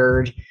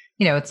disordered.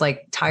 It's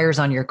like tires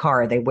on your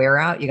car. They wear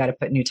out, you got to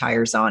put new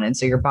tires on. And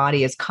so your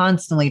body is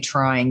constantly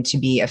trying to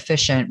be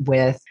efficient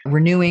with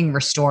renewing,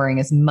 restoring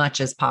as much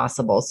as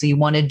possible. So you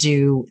want to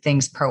do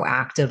things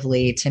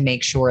proactively to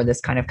make sure this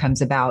kind of comes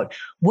about.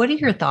 What are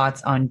your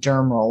thoughts on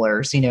derm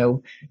rollers?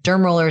 Derm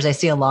rollers, I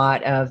see a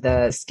lot of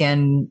the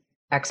skin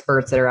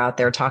experts that are out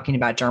there talking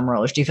about derm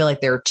rollers. Do you feel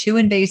like they're too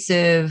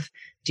invasive?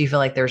 Do you feel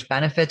like there's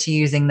benefit to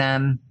using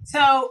them?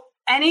 So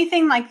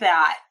anything like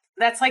that,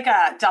 that's like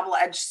a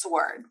double-edged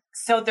sword.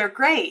 So they're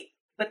great.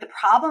 But the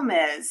problem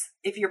is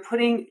if you're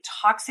putting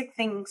toxic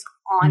things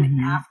on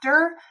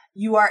after,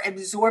 you are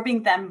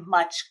absorbing them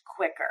much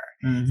quicker.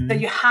 So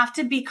you have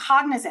to be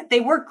cognizant. They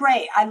work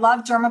great. I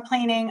love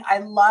dermaplaning. I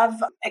love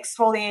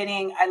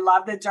exfoliating. I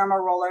love the derma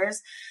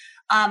rollers.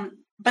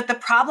 But the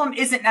problem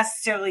isn't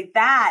necessarily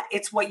that.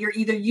 It's what you're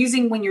either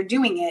using when you're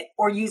doing it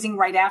or using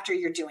right after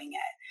you're doing it.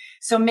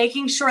 So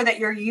making sure that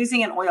you're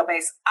using an oil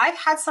base. I've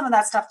had some of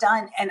that stuff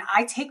done, and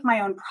I take my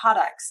own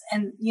products,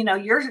 and,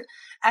 your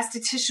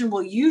esthetician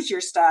will use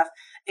your stuff.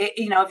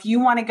 If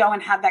you want to go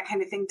and have that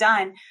kind of thing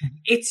done,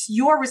 it's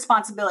your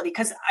responsibility,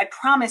 because I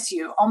promise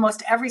you,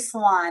 almost every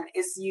salon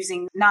is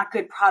using not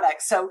good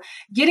products. So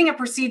getting a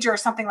procedure or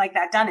something like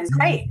that done is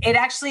great. It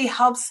actually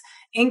helps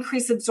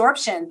increase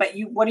absorption, but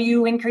what are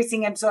you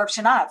increasing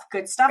absorption of?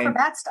 Good stuff or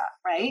bad stuff,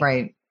 right?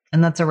 Right.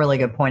 And that's a really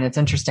good point. It's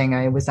interesting.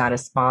 I was at a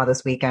spa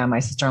this weekend. My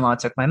sister-in-law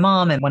took my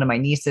mom and one of my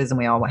nieces, and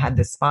we all had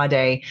this spa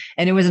day.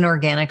 And it was an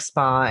organic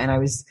spa. And I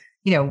was,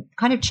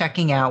 kind of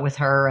checking out with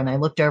her. And I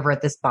looked over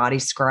at this body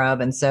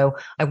scrub. And so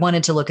I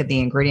wanted to look at the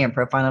ingredient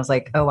profile. And I was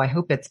like, oh, I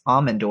hope it's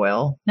almond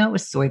oil. No, it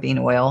was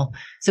soybean oil.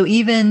 So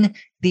even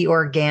the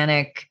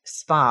organic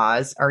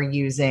spas are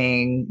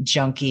using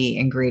junky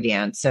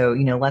ingredients. So,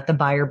 let the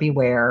buyer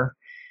beware.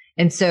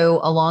 And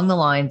so along the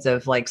lines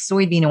of like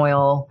soybean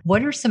oil,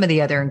 what are some of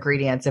the other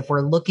ingredients, if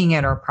we're looking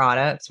at our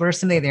products, what are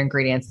some of the other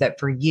ingredients that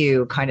for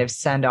you kind of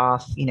send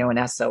off,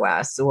 an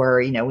SOS, or,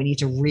 we need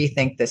to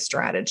rethink this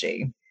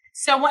strategy?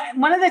 So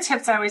one of the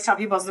tips I always tell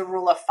people is the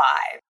rule of 5.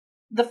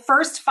 The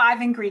first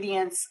 5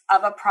 ingredients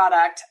of a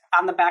product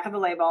on the back of the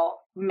label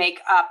make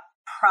up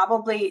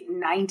probably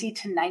 90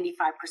 to 95%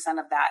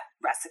 of that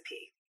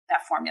recipe,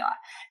 that formula.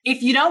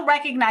 If you don't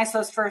recognize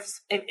those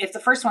first, if the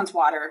first one's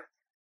water,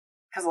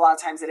 because a lot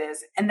of times it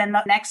is, and then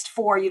the next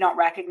 4 you don't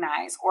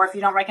recognize, or if you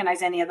don't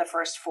recognize any of the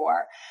first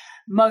 4,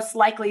 most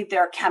likely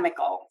they're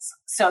chemicals.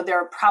 So there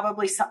are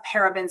probably some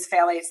parabens,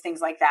 phthalates, things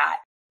like that.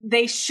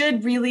 They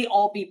should really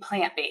all be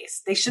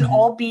plant-based. They should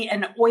all be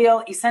an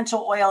oil,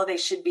 essential oil. They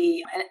should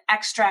be an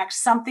extract,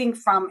 something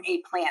from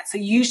a plant. So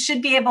you should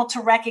be able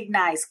to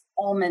recognize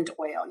almond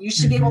oil. You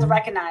should be able to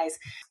recognize,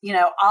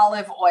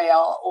 olive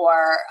oil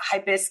or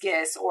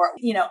hibiscus or,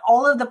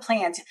 all of the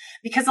plants,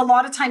 because a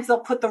lot of times they'll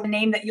put the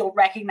name that you'll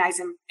recognize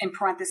in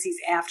parentheses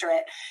after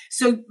it.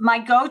 So my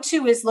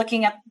go-to is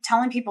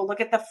telling people,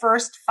 look at the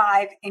first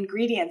 5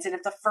 ingredients. And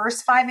if the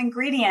first 5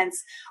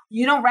 ingredients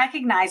you don't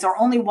recognize, or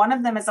only one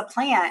of them is a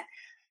plant,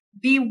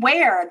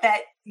 beware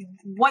that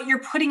what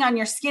you're putting on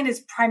your skin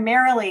is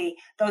primarily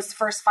those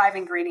first 5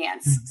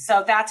 ingredients.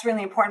 So that's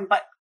really important.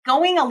 But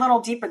going a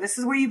little deeper, this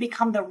is where you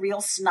become the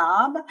real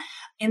snob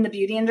in the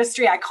beauty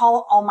industry. I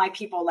call all my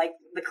people like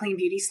the clean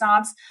beauty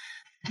snobs,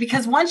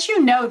 because once you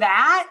know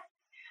that,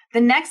 the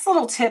next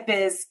little tip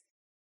is,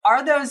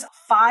 are those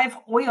 5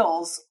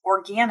 oils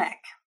organic?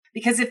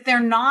 Because if they're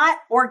not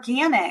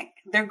organic,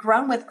 they're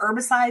grown with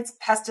herbicides,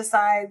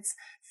 pesticides,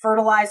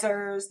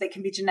 fertilizers. They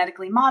can be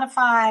genetically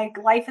modified.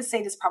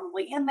 Glyphosate is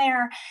probably in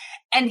there.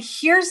 And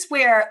here's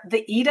where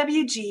the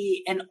EWG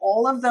and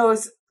all of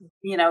those,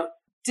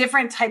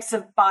 different types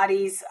of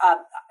bodies,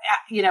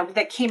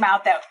 that came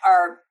out that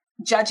are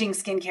judging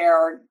skincare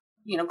or,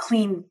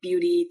 clean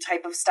beauty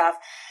type of stuff.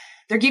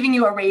 They're giving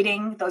you a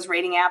rating, those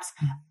rating apps.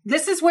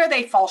 This is where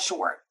they fall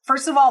short.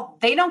 First of all,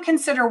 they don't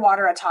consider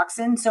water a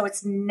toxin, so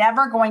it's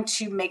never going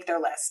to make their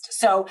list.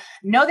 So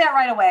know that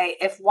right away.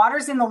 If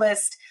water's in the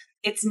list,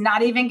 it's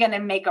not even going to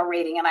make a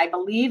rating. And I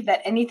believe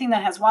that anything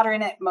that has water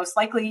in it most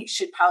likely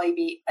should probably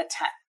be a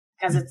 10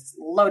 because it's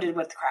loaded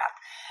with crap.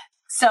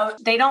 So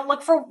they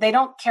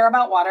don't care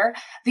about water.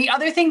 The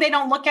other thing they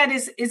don't look at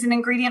is an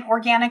ingredient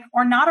organic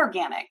or not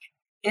organic?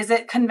 Is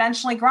it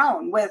conventionally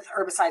grown with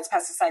herbicides,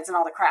 pesticides, and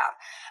all the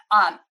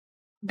crap?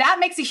 That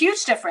makes a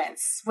huge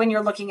difference when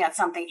you're looking at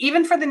something.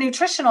 Even for the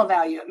nutritional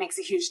value, it makes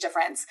a huge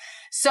difference.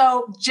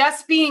 So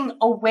just being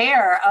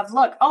aware of,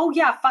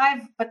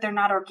 5, but they're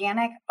not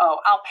organic. Oh,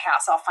 I'll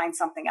pass. I'll find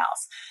something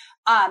else.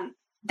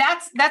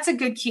 That's a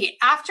good key.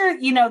 After,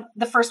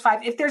 the first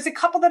 5, if there's a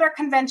couple that are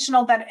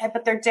conventional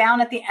but they're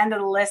down at the end of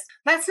the list,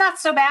 that's not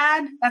so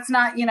bad. That's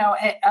not,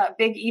 a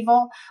big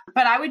evil,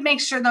 but I would make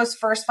sure those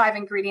first 5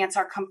 ingredients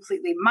are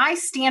completely. My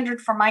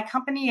standard for my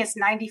company is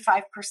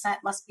 95%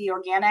 must be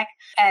organic.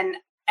 And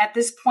at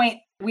this point,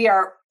 we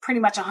are pretty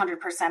much 100%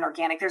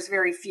 organic. There's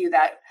very few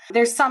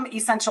there's some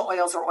essential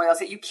oils or oils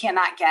that you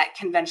cannot get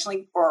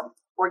conventionally or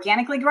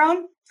organically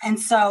grown. And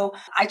so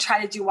I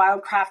try to do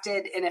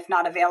wildcrafted, and if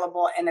not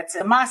available and it's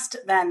a must,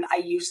 then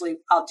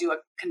I'll do a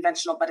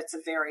conventional, but it's a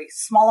very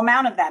small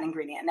amount of that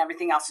ingredient and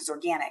everything else is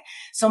organic.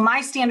 So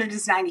my standard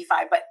is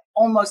 95, but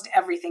almost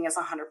everything is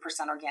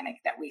 100% organic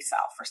that we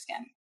sell for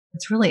skin.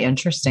 It's really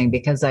interesting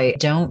because I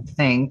don't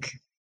think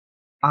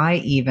I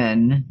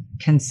even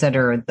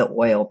consider the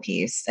oil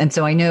piece. And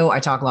so I know I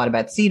talk a lot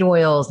about seed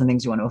oils and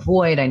things you want to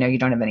avoid. I know you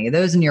don't have any of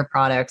those in your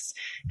products.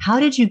 How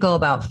did you go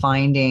about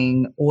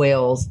finding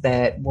oils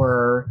that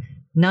were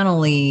not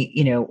only,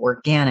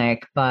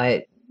 organic,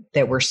 but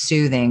that were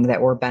soothing,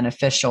 that were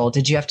beneficial?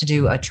 Did you have to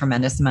do a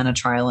tremendous amount of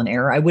trial and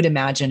error? I would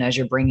imagine as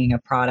you're bringing a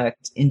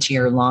product into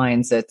your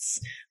lines, it's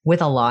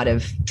with a lot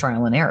of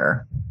trial and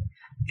error.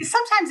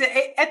 Sometimes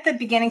at the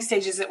beginning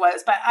stages it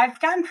was, but I've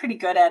gotten pretty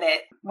good at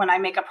it when I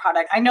make a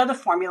product. I know the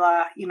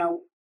formula,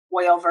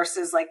 oil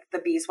versus like the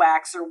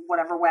beeswax or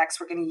whatever wax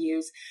we're going to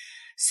use.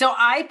 So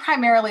I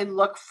primarily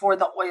look for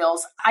the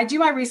oils. I do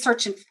my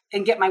research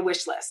and get my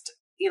wish list.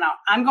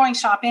 I'm going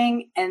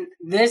shopping and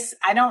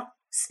I don't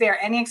spare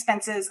any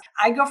expenses.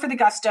 I go for the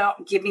gusto,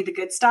 give me the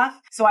good stuff.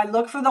 So I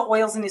look for the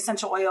oils and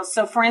essential oils.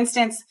 So for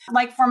instance,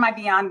 like for my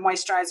Beyond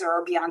Moisturizer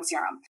or Beyond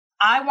Serum,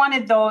 I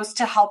wanted those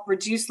to help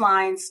reduce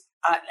lines,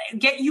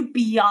 get you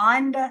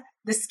beyond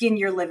the skin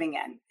you're living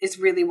in is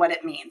really what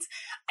it means.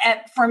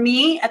 For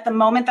me, at the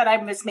moment that I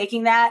was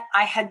making that,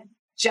 I had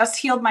just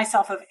healed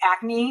myself of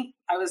acne.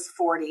 I was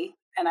 40.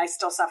 and I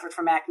still suffered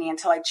from acne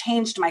until I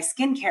changed my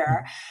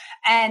skincare.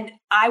 And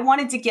I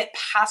wanted to get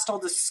past all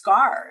the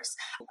scars.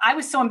 I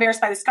was so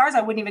embarrassed by the scars,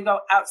 I wouldn't even go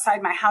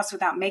outside my house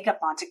without makeup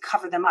on to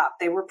cover them up.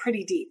 They were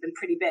pretty deep and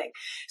pretty big.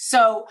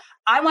 So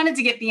I wanted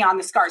to get beyond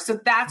the scars. So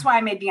that's why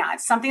I made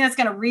Beyond, something that's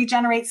going to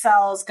regenerate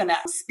cells, going to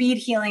speed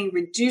healing,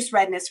 reduce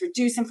redness,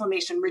 reduce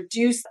inflammation,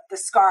 reduce the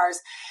scars.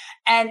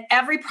 And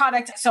every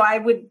product, so I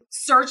would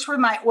search for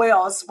my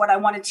oils, what I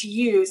wanted to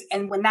use.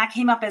 And when that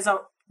came up as a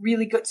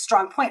really good,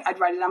 strong point, I'd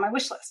write it on my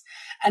wish list.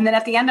 And then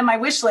at the end of my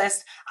wish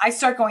list, I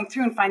start going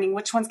through and finding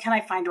which ones can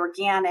I find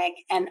organic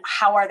and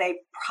how are they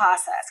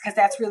processed? Because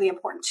that's really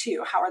important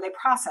too. How are they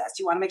processed?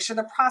 You want to make sure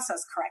they're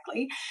processed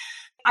correctly.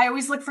 I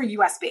always look for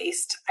US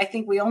based. I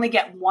think we only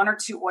get 1 or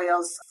 2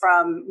 oils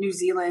from New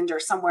Zealand or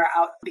somewhere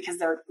out because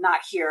they're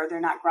not here. They're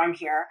not grown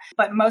here.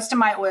 But most of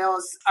my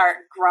oils are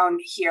grown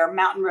here.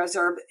 Mountain Rose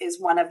Herb is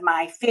one of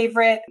my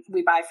favorite.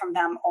 We buy from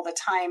them all the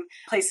time,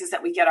 places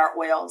that we get our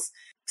oils.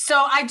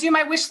 So I do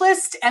my wish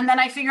list and then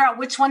I figure out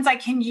which ones I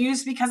can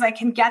use because I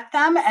can get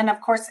them. And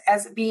of course,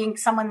 as being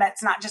someone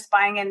that's not just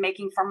buying and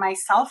making for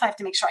myself, I have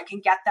to make sure I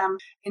can get them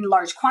in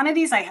large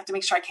quantities. I have to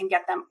make sure I can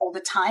get them all the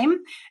time.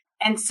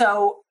 And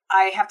so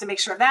I have to make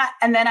sure of that.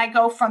 And then I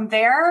go from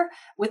there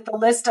with the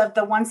list of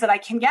the ones that I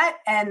can get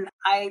and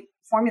I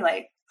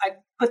formulate. I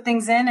put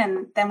things in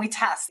and then we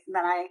test. And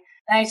then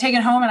I take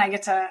it home and I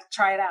get to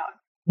try it out.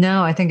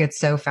 No, I think it's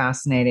so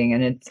fascinating.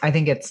 And I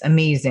think it's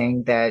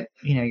amazing that,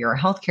 you're a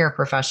healthcare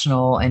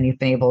professional and you've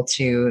been able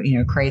to,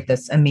 create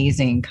this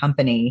amazing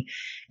company.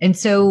 And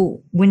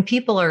so when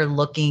people are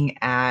looking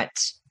at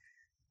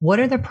what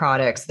are the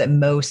products that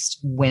most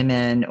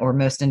women or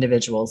most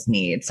individuals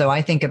need? So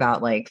I think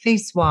about like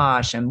face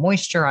wash and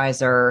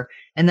moisturizer.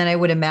 And then I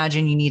would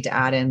imagine you need to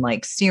add in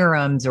like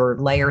serums or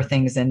layer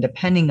things in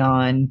depending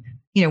on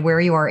where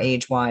you are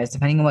age-wise,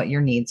 depending on what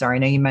your needs are. I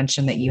know you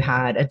mentioned that you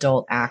had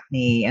adult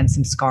acne and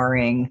some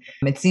scarring.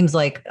 It seems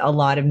like a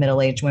lot of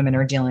middle-aged women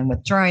are dealing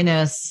with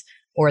dryness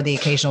or the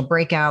occasional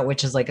breakout,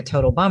 which is like a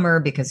total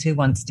bummer because who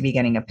wants to be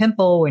getting a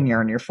pimple when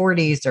you're in your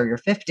 40s or your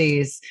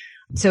 50s?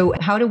 So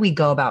how do we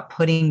go about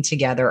putting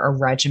together a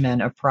regimen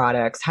of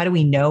products? How do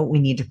we know what we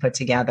need to put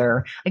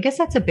together? I guess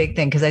that's a big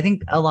thing because I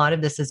think a lot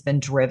of this has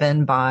been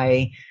driven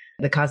by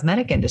the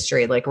cosmetic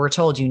industry. Like we're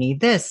told you need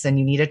this and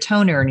you need a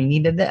toner and you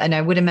need that. And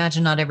I would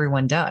imagine not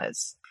everyone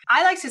does.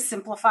 I like to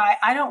simplify.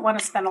 I don't want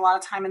to spend a lot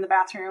of time in the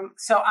bathroom.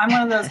 So I'm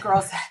one of those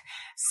girls that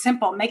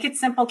simple, make it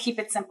simple, keep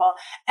it simple.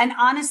 And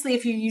honestly,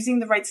 if you're using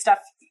the right stuff,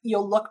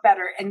 you'll look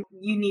better and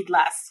you need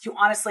less. You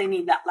honestly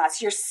need that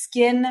less. Your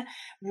skin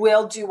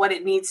will do what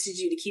it needs to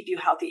do to keep you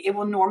healthy. It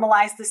will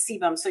normalize the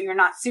sebum. So you're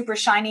not super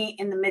shiny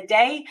in the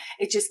midday.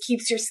 It just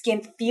keeps your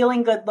skin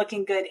feeling good,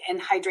 looking good,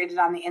 and hydrated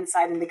on the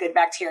inside and the good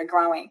bacteria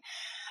growing.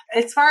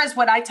 As far as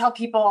what I tell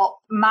people,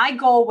 my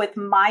goal with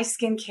my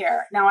skincare,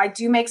 now I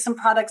do make some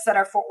products that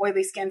are for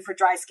oily skin, for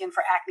dry skin,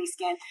 for acne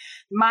skin.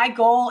 My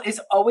goal is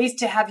always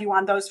to have you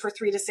on those for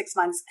 3 to 6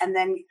 months and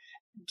then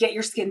get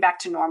your skin back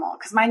to normal.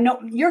 Because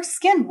your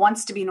skin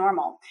wants to be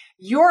normal.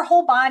 Your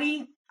whole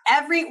body,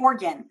 every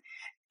organ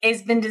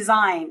has been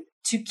designed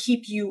to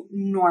keep you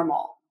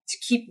normal, to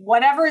keep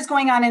whatever is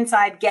going on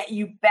inside, get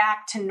you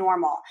back to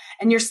normal.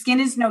 And your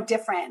skin is no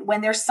different. When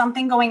there's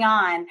something going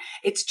on,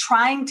 it's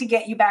trying to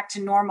get you back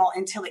to normal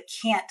until it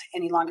can't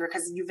any longer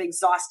because you've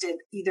exhausted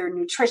either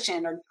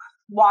nutrition or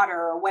water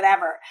or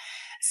whatever.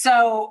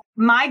 So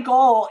my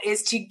goal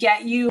is to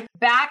get you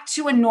back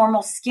to a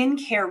normal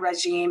skincare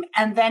regime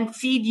and then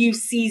feed you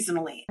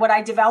seasonally. What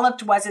I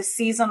developed was a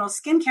seasonal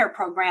skincare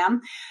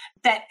program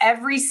that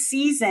every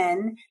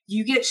season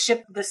you get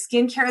shipped the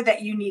skincare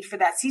that you need for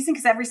that season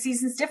because every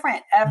season's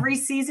different. Every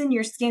season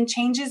your skin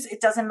changes. It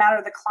doesn't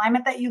matter the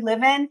climate that you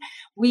live in.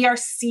 We are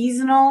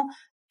seasonal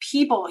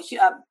people,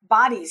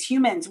 bodies,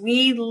 humans.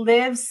 We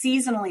live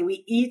seasonally.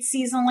 We eat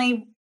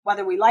seasonally,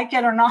 whether we like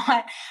it or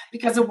not,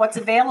 because of what's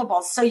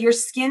available. So your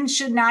skin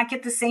should not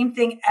get the same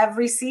thing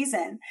every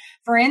season.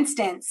 For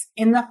instance,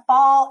 in the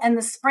fall and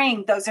the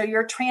spring, those are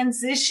your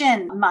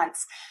transition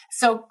months.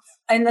 So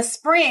in the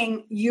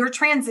spring, you're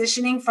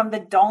transitioning from the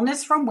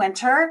dullness from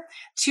winter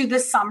to the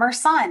summer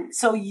sun.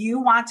 So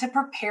you want to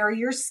prepare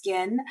your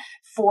skin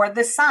for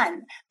the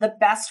sun. The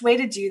best way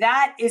to do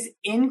that is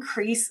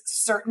increase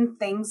certain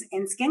things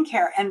in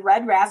skincare. And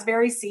red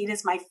raspberry seed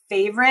is my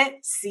favorite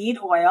seed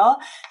oil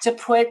to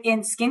put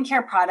in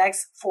skincare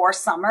products for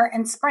summer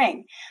and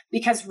spring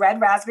because red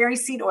raspberry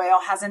seed oil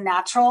has a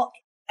natural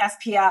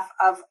SPF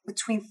of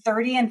between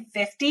 30 and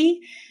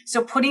 50.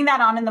 So putting that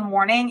on in the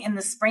morning, in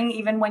the spring,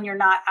 even when you're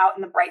not out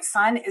in the bright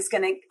sun, is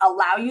going to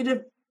allow you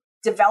to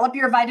develop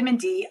your vitamin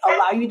D,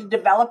 allow you to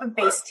develop a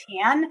base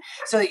tan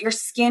so that your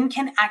skin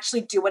can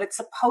actually do what it's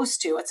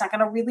supposed to. It's not going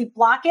to really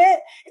block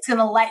it. It's going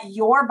to let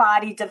your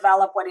body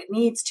develop what it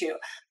needs to.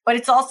 but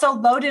it's also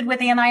loaded with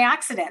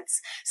antioxidants.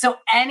 So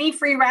any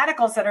free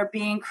radicals that are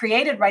being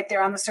created right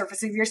there on the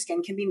surface of your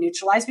skin can be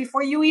neutralized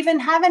before you even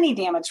have any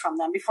damage from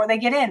them, before they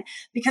get in.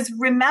 Because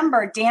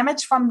remember,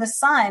 damage from the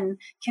sun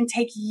can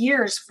take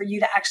years for you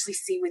to actually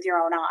see with your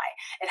own eye.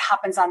 It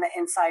happens on the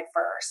inside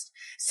first.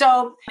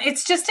 So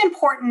it's just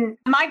important.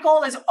 My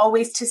goal is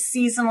always to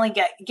seasonally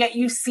get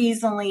you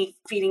seasonally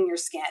feeding your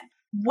skin.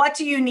 What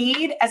do you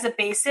need as a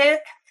basic?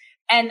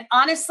 And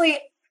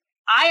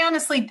I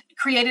honestly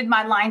created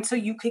my line so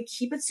you could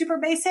keep it super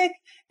basic,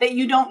 that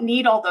you don't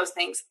need all those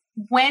things.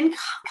 When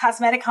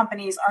cosmetic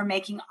companies are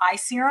making eye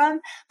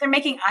serum, they're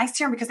making eye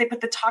serum because they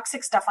put the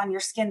toxic stuff on your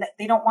skin that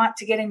they don't want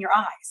to get in your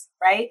eyes,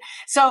 right?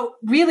 So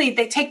really,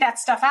 they take that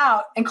stuff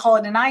out and call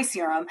it an eye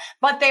serum.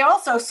 But they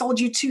also sold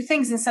you 2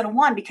 things instead of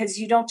 1, because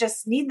you don't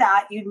just need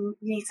that. You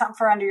need something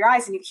for under your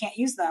eyes, and you can't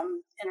use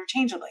them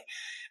interchangeably.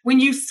 When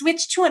you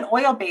switch to an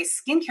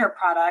oil-based skincare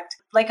product,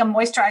 like a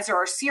moisturizer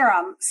or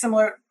serum,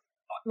 similar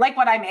like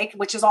what I make,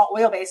 which is all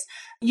oil-based,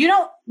 you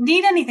don't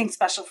need anything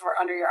special for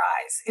under your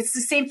eyes. It's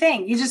the same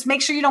thing. You just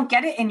make sure you don't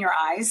get it in your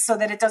eyes so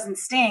that it doesn't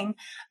sting.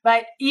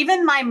 But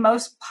even my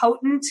most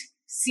potent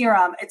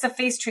serum, it's a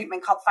face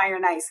treatment called Fire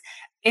and Ice.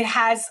 It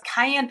has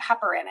cayenne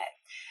pepper in it.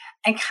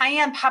 And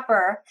cayenne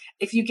pepper,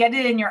 if you get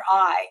it in your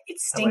eye, it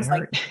stings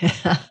like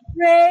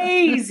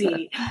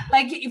crazy.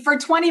 Like for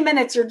 20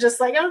 minutes, you're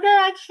just like, okay,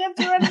 I can't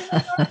do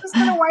anything. I'm just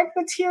going to wipe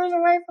the tears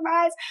away from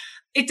my eyes.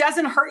 It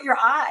doesn't hurt your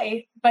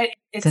eye, but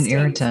it's an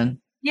irritant.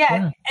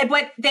 Yeah.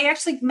 But they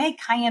actually make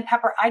cayenne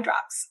pepper eye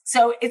drops.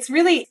 So it's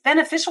really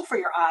beneficial for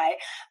your eye,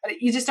 but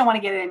you just don't want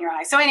to get it in your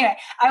eye. So anyway,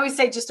 I always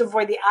say just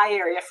avoid the eye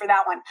area for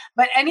that one.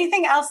 But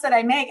anything else that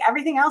I make,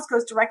 everything else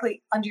goes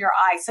directly under your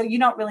eye. So you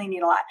don't really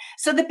need a lot.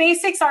 So the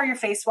basics are your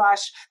face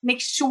wash.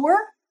 Make sure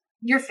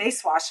your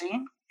face wash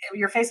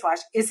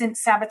isn't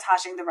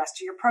sabotaging the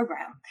rest of your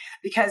program.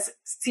 Because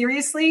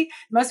seriously,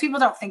 most people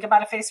don't think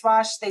about a face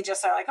wash. They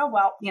just are like, oh,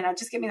 well,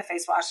 just give me the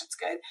face wash. It's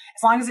good.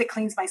 As long as it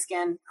cleans my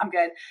skin, I'm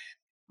good.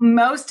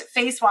 Most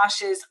face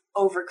washes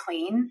over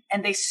clean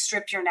and they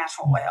strip your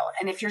natural oil.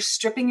 And if you're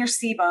stripping your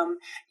sebum,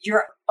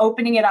 you're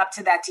opening it up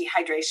to that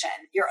dehydration.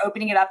 You're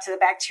opening it up to the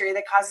bacteria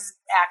that causes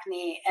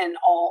acne and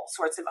all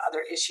sorts of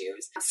other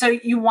issues. So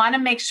you want to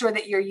make sure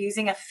that you're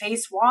using a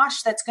face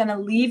wash that's going to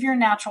leave your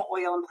natural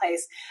oil in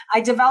place.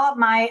 I develop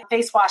my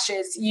face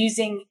washes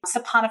using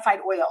saponified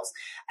oils.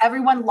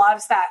 Everyone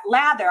loves that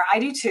lather. I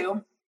do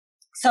too.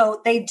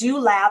 So they do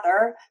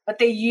lather, but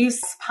they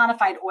use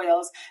saponified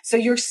oils. So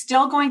you're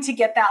still going to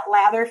get that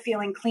lather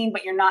feeling clean,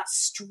 but you're not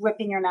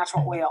stripping your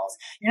natural oils.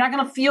 You're not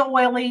going to feel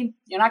oily.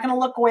 You're not going to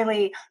look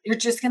oily. You're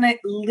just going to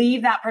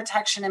leave that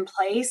protection in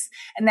place.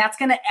 And that's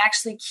going to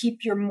actually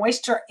keep your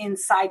moisture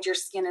inside your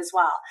skin as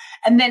well.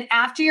 And then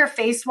after your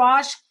face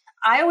wash,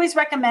 I always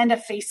recommend a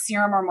face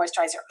serum or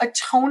moisturizer. A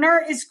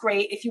toner is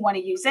great if you want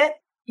to use it.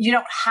 You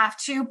don't have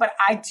to, but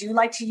I do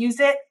like to use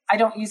it. I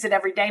don't use it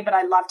every day, but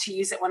I love to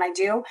use it when I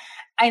do.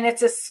 And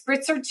it's a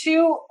spritz or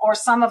 2, or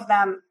some of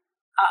them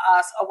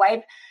a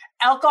wipe.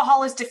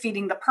 Alcohol is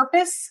defeating the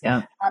purpose.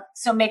 Yeah.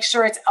 So make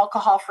sure it's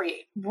alcohol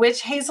free.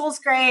 Witch hazel's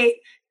great.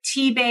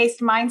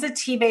 Tea-based. Mine's a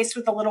tea-based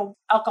with a little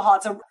alcohol.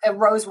 It's a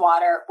rose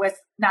water with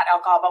not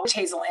alcohol, but witch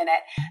hazel in it.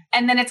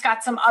 And then it's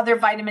got some other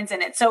vitamins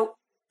in it. So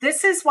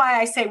this is why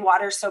I say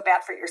water is so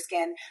bad for your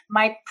skin.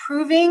 My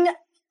proving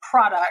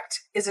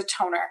product is a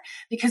toner,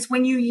 because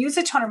when you use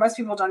a toner, most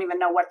people don't even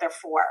know what they're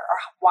for or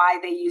why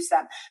they use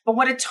them. But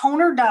what a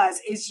toner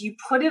does is you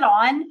put it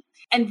on,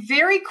 and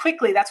very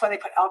quickly, that's why they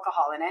put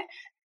alcohol in it,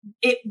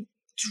 it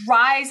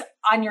dries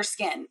on your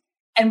skin.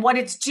 And what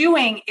it's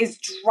doing is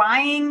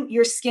drying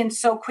your skin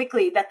so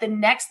quickly that the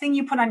next thing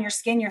you put on your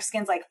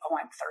skin's like, oh,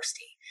 I'm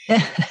thirsty.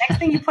 The next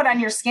thing you put on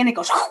your skin, it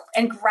goes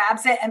and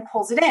grabs it and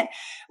pulls it in,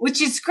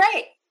 which is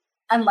great.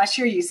 Unless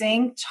you're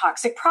using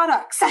toxic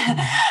products.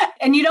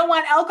 And you don't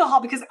want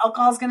alcohol, because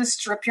alcohol is going to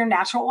strip your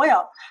natural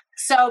oil.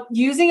 So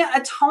using a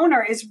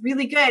toner is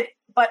really good,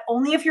 but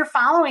only if you're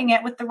following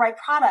it with the right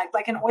product,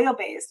 like an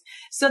oil-based.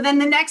 So then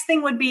the next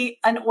thing would be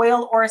an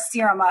oil or a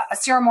serum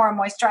or a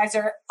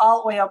moisturizer.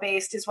 All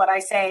oil-based is what I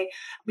say,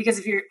 because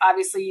if you're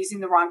obviously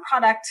using the wrong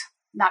product,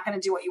 not going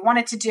to do what you want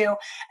it to do.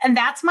 And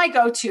that's my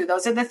go-to.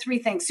 Those are the 3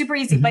 things. Super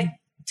easy. But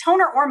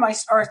toner or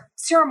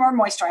serum or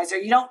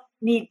moisturizer, you don't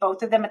need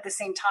both of them at the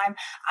same time.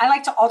 I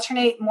like to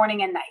alternate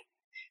morning and night.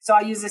 So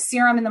I'll use a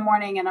serum in the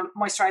morning and a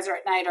moisturizer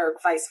at night, or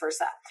vice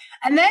versa.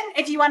 And then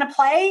if you want to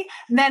play,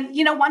 then,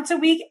 once a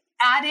week,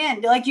 add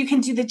in, like you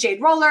can do the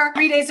jade roller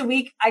 3 days a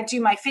week. I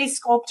do my face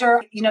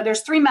sculptor.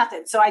 There's 3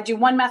 methods. So I do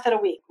 1 method a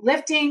week: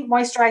 lifting,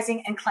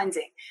 moisturizing, and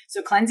cleansing.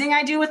 So cleansing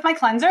I do with my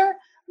cleanser.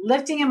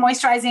 Lifting and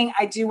moisturizing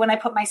I do when I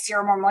put my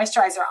serum or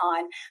moisturizer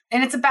on.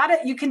 And it's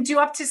you can do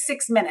up to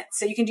 6 minutes.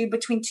 So you can do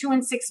between 2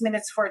 and 6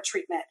 minutes for a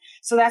treatment.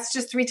 So that's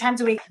just 3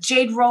 times a week.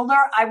 Jade roller,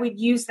 I would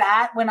use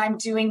that when I'm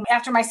doing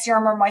after my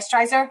serum or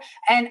moisturizer.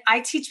 And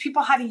I teach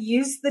people how to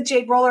use the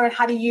jade roller and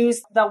how to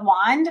use the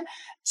wand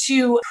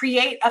to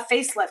create a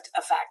facelift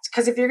effect.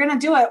 Because if you're going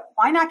to do it,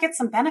 why not get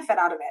some benefit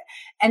out of it?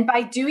 And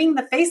by doing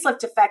the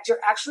facelift effect,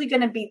 you're actually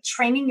going to be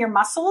training your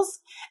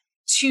muscles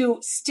to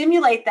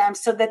stimulate them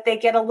so that they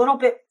get a little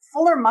bit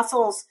fuller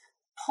muscles,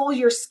 pull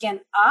your skin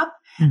up.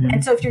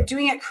 And so if you're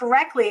doing it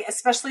correctly,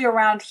 especially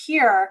around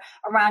here,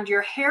 around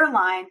your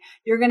hairline,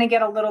 you're going to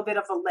get a little bit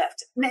of a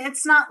lift.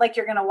 It's not like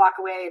you're going to walk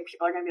away and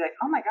people are going to be like,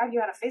 oh my God, you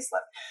had a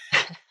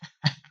facelift.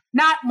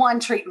 Not one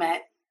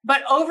treatment,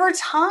 but over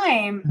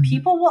time,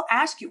 people will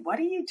ask you, what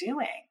are you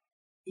doing?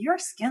 Your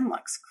skin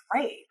looks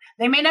great.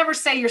 They may never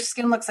say your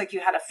skin looks like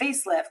you had a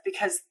facelift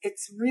because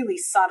it's really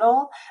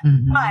subtle,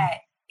 but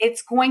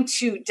it's going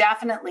to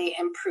definitely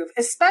improve,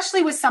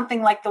 especially with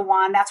something like the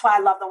wand. That's why I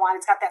love the wand.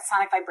 It's got that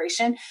sonic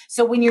vibration.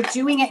 So when you're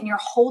doing it and you're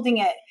holding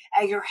it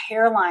at your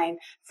hairline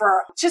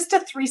for just a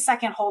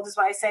 3-second hold is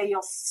what I say.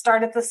 You'll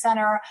start at the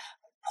center,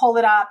 pull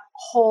it up,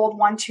 hold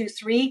 1, 2,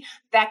 3.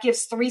 That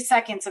gives 3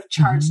 seconds of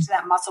charge to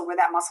that muscle where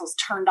that muscle is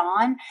turned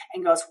on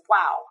and goes,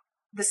 wow,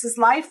 this is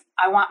life.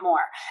 I want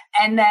more.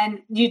 And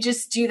then you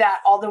just do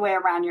that all the way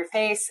around your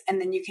face. And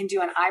then you can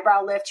do an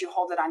eyebrow lift. You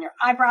hold it on your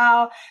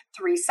eyebrow,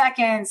 3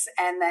 seconds,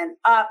 and then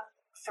up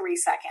 3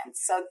 seconds.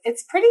 So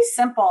it's pretty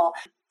simple.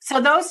 So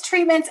those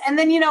treatments, and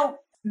then,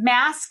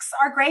 masks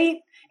are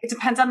great. It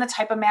depends on the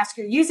type of mask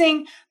you're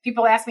using.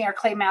 People ask me, are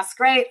clay masks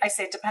great? I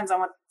say it depends on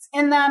what's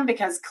in them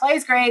because clay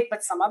is great,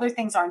 but some other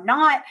things are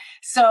not.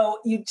 So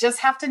you just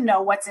have to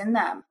know what's in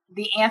them.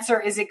 The answer,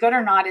 is it good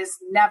or not, is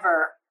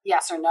never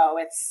yes or no.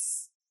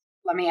 It's,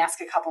 let me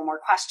ask a couple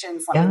more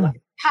questions. Let me look at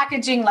the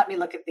packaging. Let me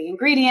look at the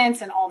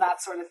ingredients and all that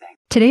sort of thing.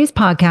 Today's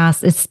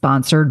podcast is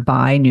sponsored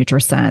by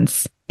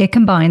NutriSense. It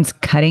combines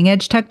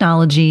cutting-edge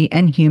technology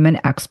and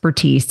human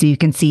expertise so you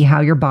can see how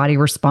your body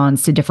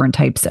responds to different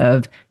types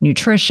of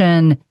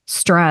nutrition,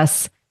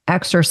 stress,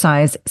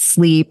 exercise,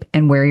 sleep,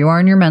 and where you are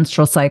in your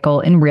menstrual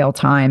cycle in real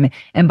time.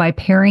 And by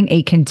pairing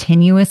a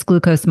continuous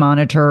glucose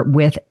monitor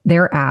with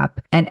their app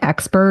and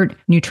expert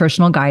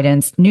nutritional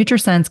guidance,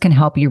 NutriSense can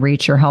help you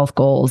reach your health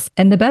goals.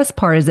 And the best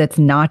part is it's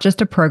not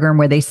just a program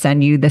where they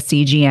send you the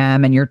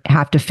CGM and you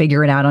have to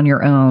figure it out on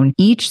your own.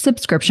 Each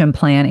subscription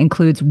plan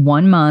includes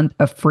 1 month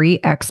of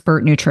free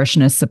expert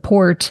nutritionist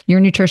support.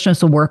 Your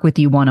nutritionist will work with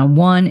you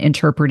one-on-one,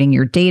 interpreting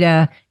your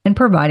data and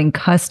providing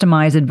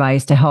customized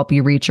advice to help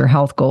you reach your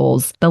health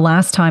goals. The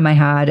last time I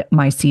had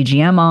my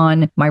CGM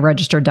on, my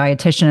registered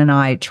dietitian and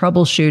I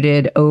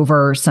troubleshooted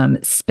over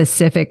some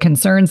specific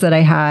concerns that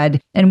I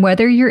had. And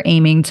whether you're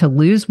aiming to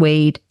lose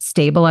weight,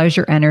 stabilize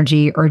your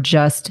energy, or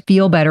just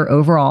feel better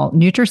overall,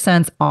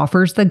 NutriSense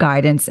offers the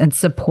guidance and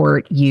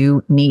support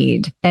you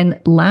need. And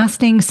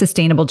lasting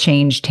sustainable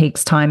change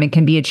takes time and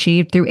can be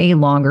achieved through a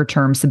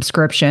longer-term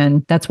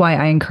subscription. That's why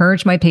I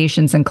encourage my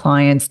patients and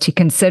clients to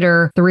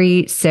consider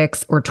 3,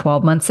 6, or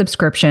 12-month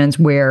subscriptions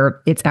where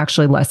it's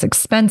actually less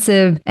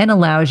expensive and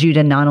allows you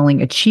to not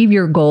only achieve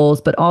your goals,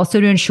 but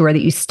also to ensure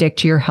that you stick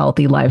to your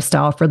healthy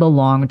lifestyle for the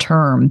long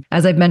term.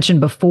 As I've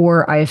mentioned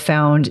before, I have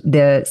found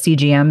the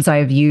CGMs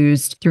I've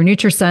used through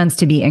NutriSense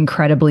to be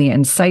incredibly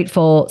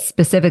insightful,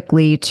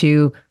 specifically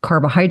to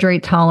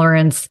carbohydrate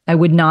tolerance. I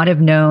would not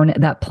have known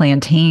that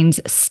plantains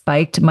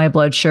spiked my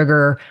blood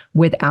sugar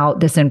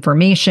without this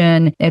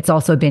information. It's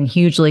also been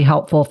hugely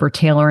helpful for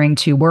tailoring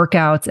to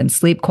workouts and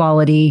sleep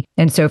quality.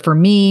 And so for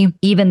me,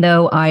 even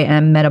though I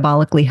am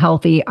metabolically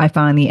healthy, I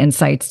find the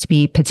insights to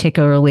be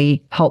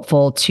particularly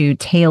helpful to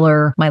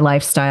tailor my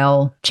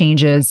lifestyle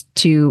changes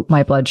to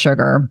my blood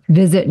sugar.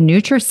 Visit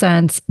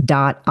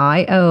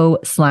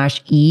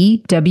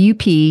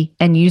nutrisense.io/EWP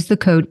and use the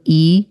code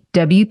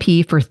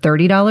EWP for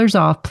 $30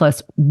 off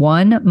plus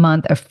 1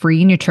 month of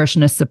free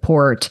nutritionist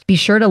support. Be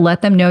sure to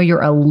let them know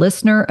you're a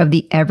listener of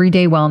the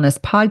Everyday Wellness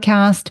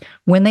podcast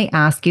when they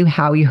ask you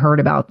how you heard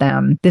about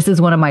them. This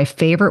is one of my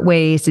favorite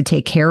ways to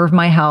take care of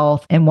my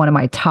health and one of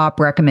my top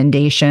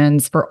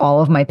recommendations for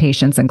all of my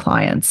patients and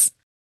clients.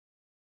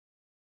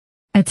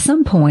 At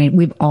some point,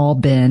 we've all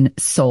been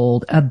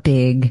sold a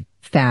big,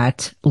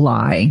 fat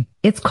lie.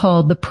 It's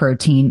called the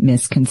protein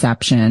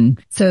misconception.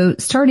 So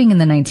starting in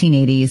the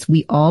 1980s,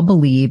 we all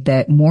believed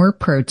that more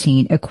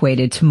protein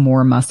equated to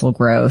more muscle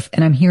growth.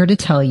 And I'm here to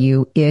tell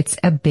you it's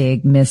a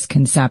big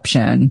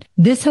misconception.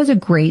 This has a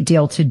great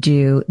deal to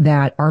do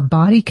that our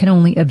body can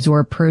only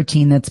absorb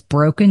protein that's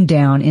broken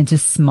down into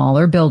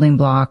smaller building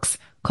blocks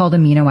called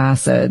amino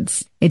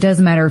acids. It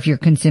doesn't matter if you're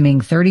consuming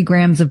 30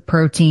 grams of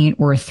protein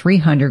or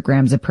 300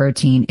 grams of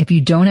protein. If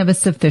you don't have a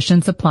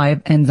sufficient supply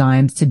of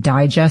enzymes to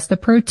digest the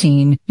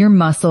protein, your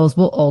muscles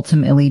will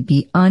ultimately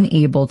be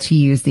unable to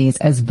use these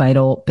as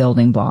vital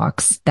building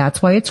blocks.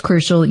 That's why it's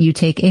crucial you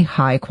take a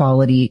high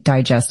quality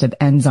digestive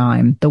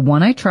enzyme. The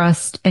one I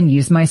trust and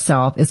use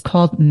myself is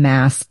called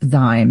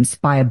Masszymes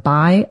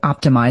by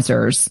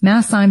Optimizers.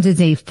 Masszymes is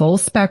a full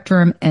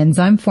spectrum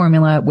enzyme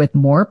formula with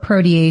more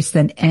protease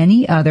than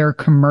any other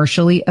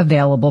commercially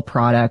available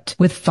product. product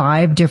with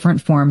 5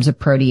 different forms of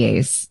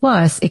protease.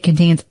 Plus, it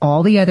contains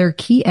all the other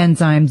key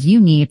enzymes you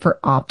need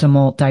for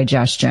optimal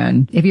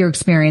digestion. If you're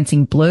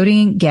experiencing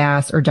bloating,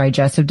 gas, or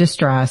digestive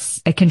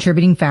distress, a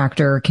contributing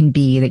factor can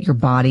be that your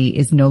body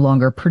is no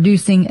longer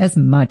producing as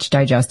much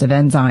digestive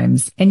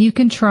enzymes. And you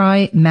can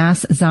try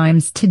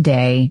Masszymes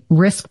today,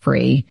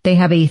 risk-free. They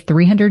have a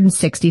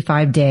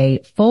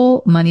 365-day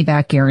full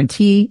money-back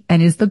guarantee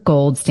and is the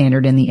gold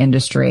standard in the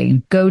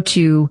industry. Go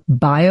to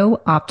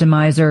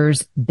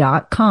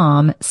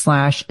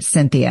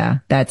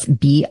bioptimizers.com/Cynthia. That's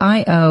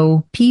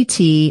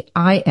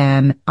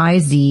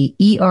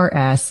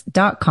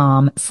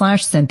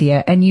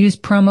bioptimizers.com/Cynthia and use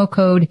promo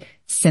code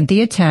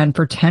Cynthia10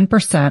 for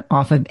 10%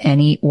 off of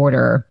any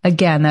order.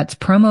 Again, that's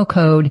promo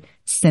code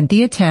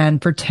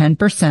Cynthia10 for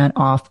 10%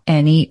 off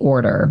any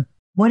order.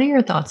 What are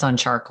your thoughts on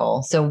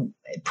charcoal? So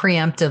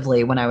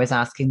preemptively, when I was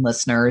asking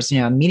listeners,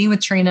 I'm meeting with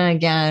Trina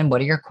again.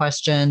 What are your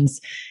questions?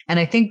 And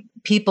I think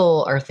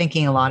people are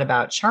thinking a lot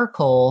about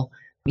charcoal.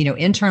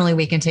 Internally,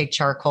 we can take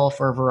charcoal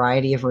for a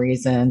variety of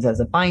reasons as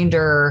a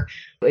binder.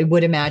 I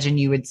would imagine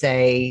you would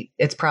say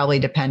it's probably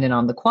dependent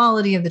on the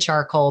quality of the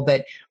charcoal,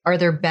 but are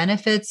there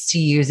benefits to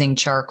using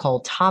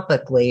charcoal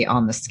topically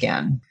on the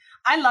skin?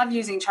 I love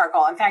using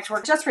charcoal. In fact,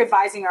 we're just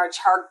revising our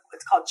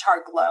it's called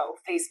Char Glow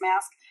face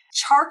mask.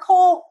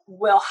 Charcoal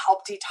will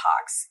help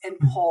detox and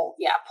pull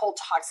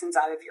toxins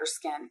out of your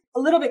skin a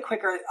little bit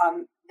quicker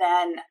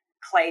than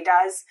clay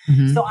does.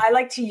 Mm-hmm. So I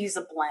like to use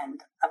a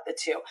blend of the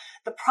two.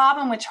 The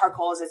problem with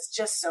charcoal is it's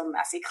just so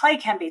messy. Clay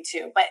can be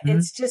too, but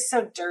it's just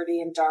so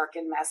dirty and dark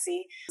and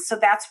messy. So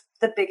that's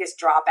the biggest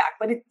drawback,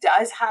 but it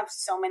does have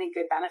so many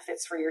good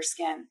benefits for your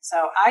skin.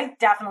 So I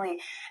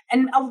definitely,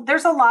 and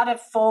there's a lot of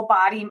full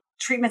body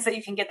treatments that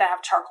you can get that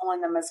have charcoal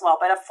in them as well,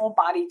 but a full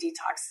body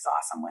detox is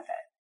awesome with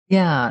it.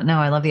 Yeah, no,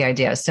 I love the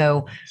idea.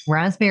 So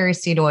raspberry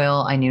seed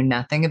oil, I knew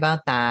nothing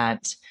about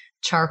that.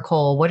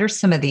 Charcoal, what are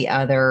some of the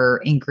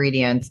other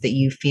ingredients that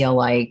you feel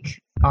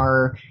like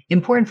are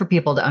important for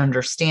people to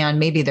understand?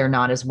 Maybe they're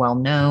not as well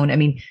known. I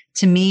mean,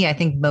 to me, I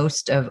think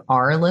most of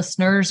our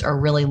listeners are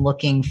really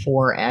looking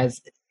for as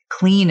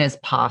clean as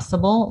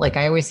possible. Like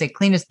I always say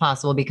clean as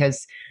possible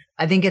because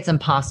I think it's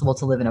impossible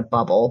to live in a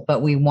bubble,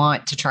 but we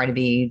want to try to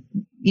be,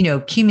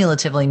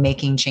 cumulatively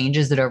making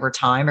changes that over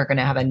time are going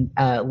to have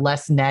a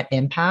less net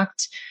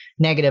impact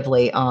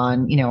negatively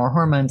on, our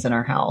hormones and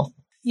our health.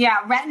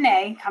 Yeah,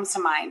 Retin-A comes to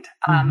mind.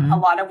 A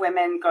lot of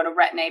women go to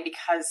Retin-A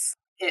because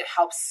it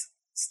helps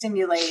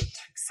stimulate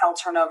cell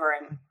turnover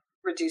and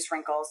reduce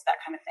wrinkles, that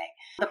kind of thing.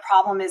 The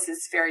problem is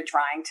it's very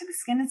drying to the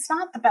skin. It's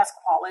not the best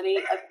quality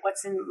of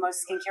what's in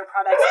most skincare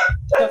products.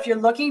 So if you're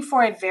looking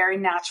for a very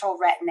natural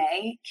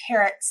Retin-A,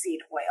 carrot seed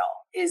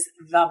oil is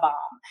the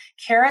bomb.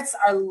 Carrots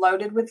are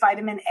loaded with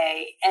vitamin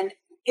A and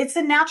it's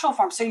a natural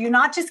form. So you're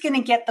not just going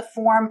to get the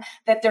form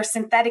that they're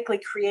synthetically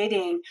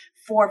creating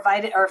for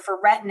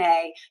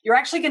Retin-A. You're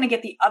actually going to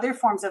get the other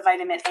forms of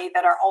vitamin A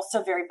that are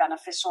also very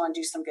beneficial and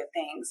do some good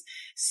things.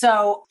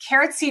 So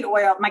carrot seed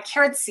oil,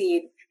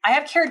 I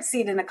have carrot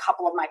seed in a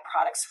couple of my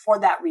products for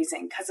that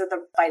reason, because of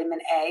the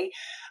vitamin A.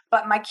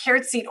 But my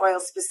carrot seed oil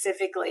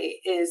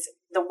specifically is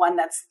the one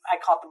I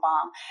call it the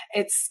bomb.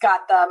 It's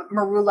got the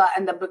marula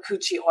and the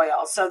bakuchi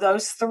oil. So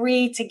those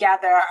three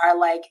together are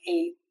like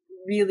a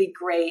really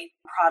great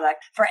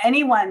product for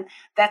anyone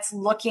that's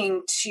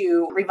looking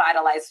to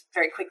revitalize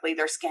very quickly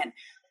their skin.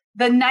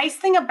 The nice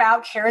thing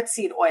about carrot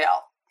seed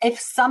oil, if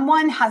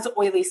someone has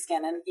oily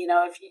skin, and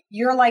if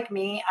you're like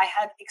me, I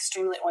had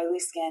extremely oily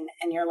skin,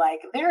 and you're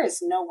like, there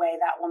is no way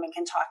that woman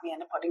can talk me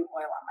into putting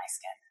oil on my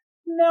skin.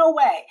 No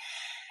way.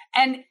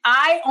 And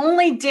I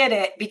only did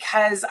it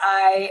because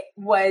I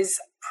was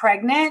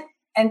pregnant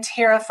and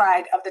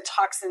terrified of the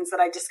toxins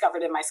that I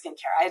discovered in my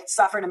skincare. I had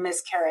suffered a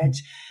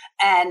miscarriage,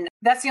 and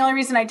that's the only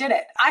reason I did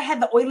it. I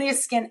had the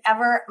oiliest skin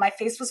ever. My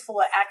face was full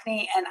of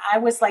acne, and I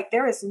was like,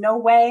 there is no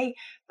way,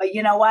 but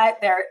you know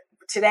what?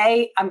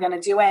 Today I'm going to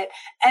do it.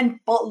 And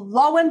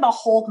lo and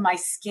behold, my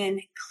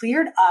skin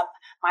cleared up.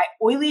 My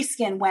oily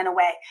skin went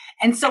away.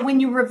 And so when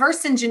you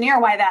reverse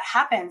engineer why that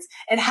happens,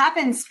 it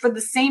happens for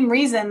the same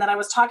reason that I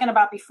was talking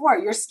about before.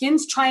 Your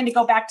skin's trying to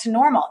go back to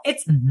normal.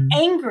 It's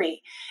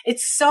angry.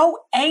 It's so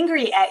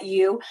angry at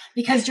you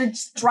because you're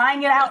just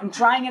drying it out and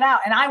drying it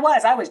out. And I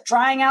was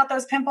drying out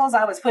those pimples.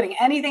 I was putting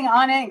anything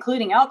on it,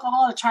 including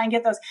alcohol, to try and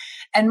get those.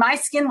 And my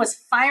skin was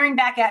firing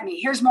back at me.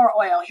 Here's more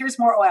oil. Here's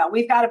more oil.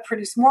 We've got to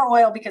produce more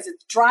oil because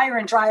it's drier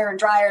and drier and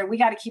drier. And we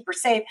got to keep her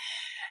safe.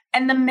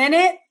 And the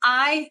minute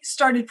I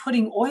started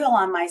putting oil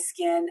on my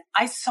skin,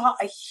 I saw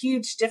a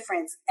huge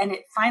difference, and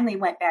it finally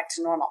went back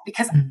to normal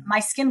because my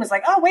skin was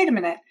like, oh, wait a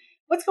minute.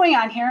 What's going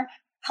on here?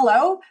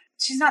 Hello?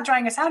 She's not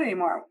drying us out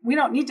anymore. We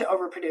don't need to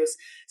overproduce.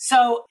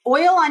 So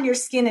oil on your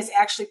skin is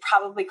actually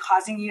probably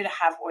causing you to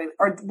have oil,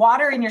 or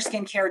water in your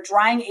skincare,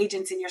 drying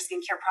agents in your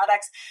skincare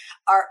products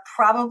are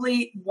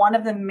probably one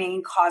of the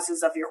main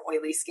causes of your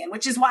oily skin,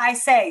 which is why I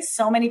say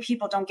so many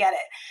people don't get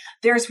it.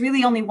 There's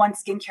really only one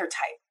skincare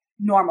type.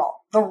 Normal.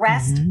 The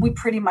rest we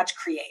pretty much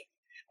create,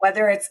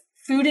 whether it's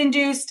food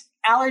induced,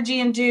 allergy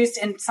induced,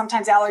 and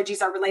sometimes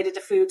allergies are related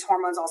to foods,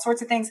 hormones, all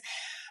sorts of things.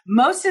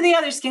 Most of the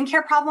other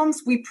skincare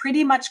problems, we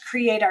pretty much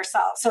create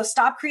ourselves. So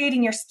stop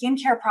creating your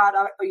skincare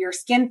product or your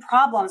skin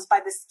problems by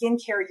the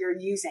skincare you're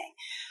using.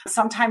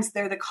 Sometimes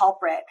they're the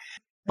culprit.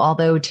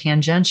 Although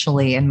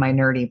tangentially in my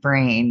nerdy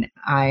brain,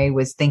 I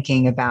was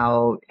thinking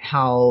about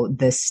how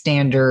the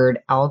standard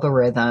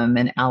algorithm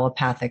in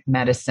allopathic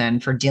medicine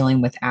for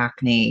dealing with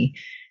acne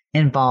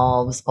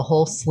involves a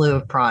whole slew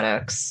of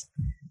products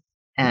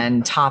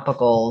and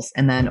topicals.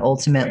 And then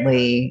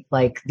ultimately,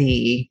 like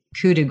the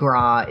coup de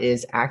grace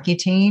is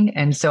Accutane.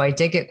 And so I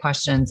did get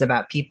questions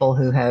about people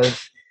who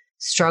have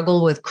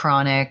struggled with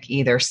chronic,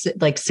 either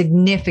like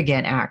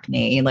significant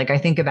acne. Like I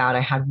think about,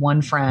 I had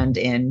one friend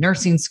in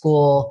nursing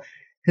school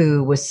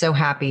who was so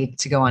happy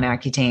to go on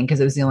Accutane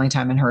because it was the only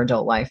time in her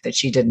adult life that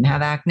she didn't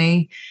have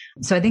acne.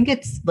 So I think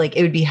it's like,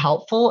 it would be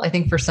helpful, I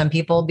think, for some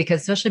people,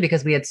 because especially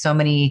because we had so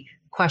many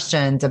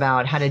questions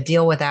about how to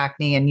deal with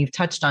acne, and you've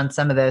touched on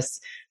some of this,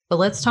 but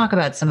let's talk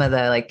about some of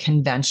the like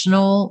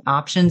conventional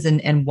options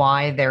and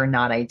why they're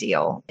not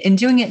ideal, and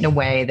doing it in a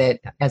way that,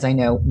 as I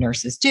know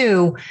nurses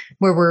do,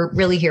 where we're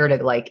really here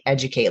to like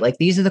educate, like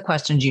these are the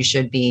questions you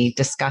should be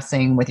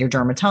discussing with your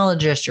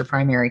dermatologist, your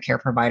primary care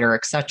provider,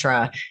 et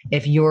cetera,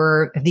 if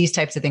these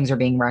types of things are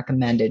being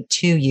recommended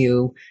to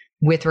you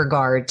with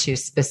regard to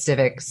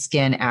specific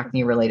skin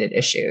acne related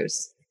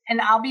issues.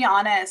 And I'll be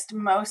honest,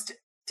 most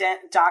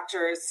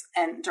doctors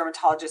and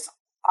dermatologists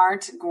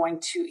aren't going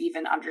to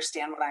even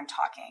understand what I'm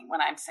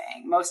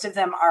saying. Most of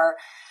them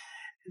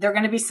they're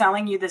going to be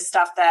selling you the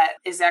stuff that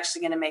is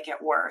actually going to make it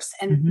worse.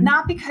 And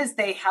not because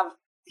they have,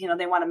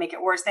 they want to make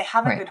it worse. They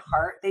have a good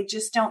heart. They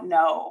just don't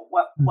know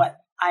what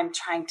I'm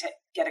trying to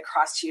get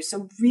across to you.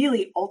 So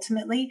really,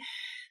 ultimately,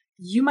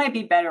 you might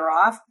be better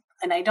off.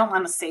 And I don't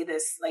want to say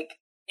this like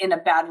in a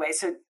bad way,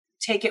 so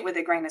take it with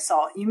a grain of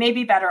salt. You may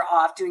be better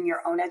off doing your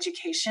own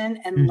education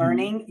and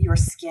learning your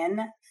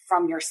skin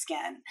from your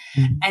skin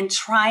and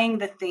trying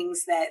the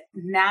things that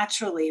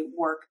naturally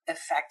work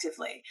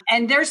effectively.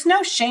 And there's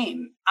no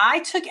shame. I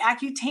took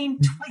Accutane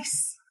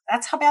twice.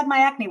 That's how bad my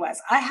acne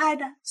was. I had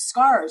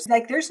scars.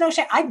 Like there's no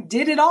shame. I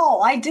did it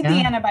all. I did the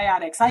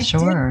antibiotics. I did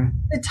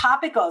the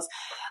topicals.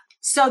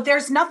 So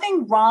there's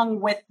nothing wrong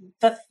with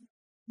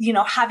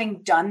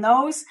having done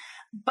those.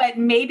 But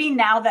maybe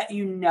now that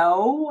you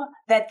know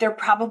that they're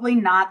probably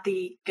not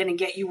going to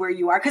get you where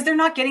you are, because they're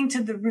not getting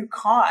to the root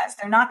cause.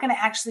 They're not going to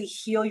actually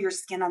heal your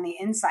skin on the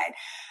inside.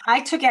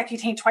 I took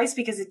Accutane twice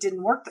because it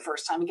didn't work the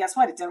first time. And guess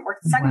what? It didn't work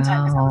the second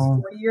time because I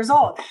was 40 years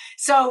old.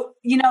 So,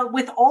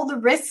 with all the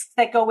risks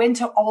that go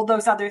into all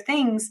those other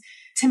things,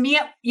 to me,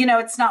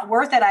 it's not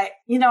worth it. I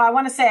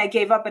want to say I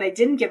gave up, but I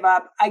didn't give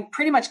up. I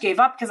pretty much gave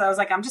up because I was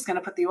like, I'm just going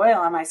to put the oil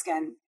on my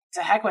skin.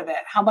 To heck with it.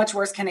 How much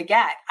worse can it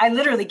get? I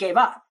literally gave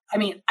up.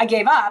 I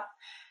gave up.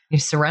 You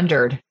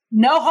surrendered.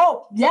 No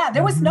hope. Yeah,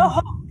 there was no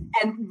hope.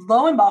 And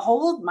lo and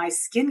behold, my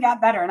skin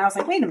got better. And I was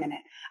like, wait a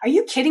minute. Are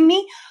you kidding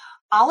me?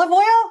 Olive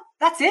oil?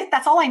 That's it?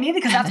 That's all I needed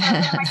because that's what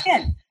I put on my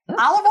skin.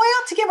 Olive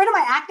oil to get rid of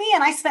my acne?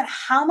 And I spent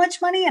how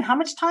much money and how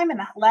much time in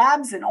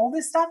labs and all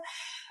this stuff?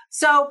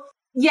 So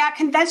yeah,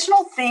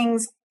 conventional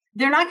things,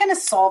 they're not going to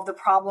solve the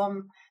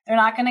problem. They're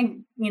not going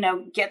to,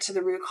 get to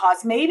the root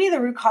cause. Maybe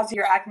the root cause of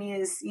your acne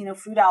is,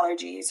 food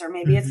allergies, or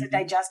maybe it's a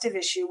digestive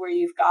issue where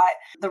you've got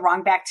the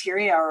wrong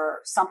bacteria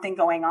or something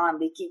going on,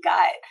 leaky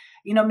gut.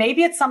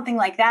 Maybe it's something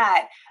like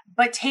that.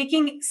 But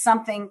taking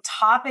something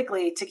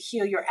topically to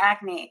heal your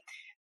acne,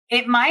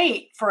 it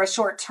might for a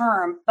short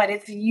term, but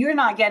if you're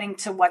not getting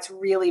to what's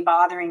really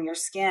bothering your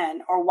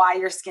skin or why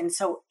your skin's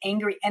so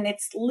angry, and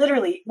it's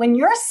literally when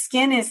your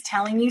skin is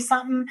telling you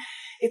something,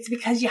 it's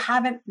because you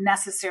haven't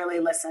necessarily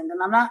listened.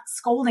 And I'm not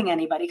scolding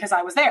anybody because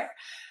I was there.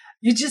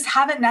 You just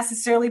haven't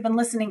necessarily been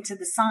listening to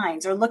the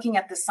signs or looking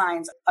at the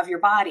signs of your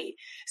body.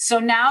 So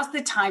now's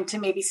the time to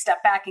maybe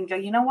step back and go,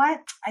 you know what?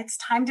 It's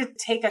time to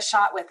take a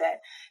shot with it.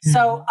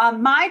 So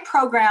my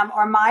program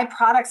or my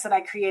products that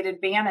I created,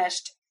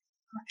 Banished,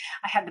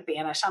 I had to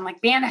banish. I'm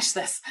like, banish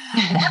this.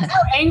 That's how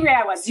angry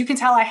I was. You can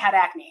tell I had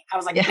acne. I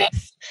was like,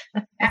 Banish.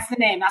 That's the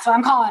name. That's what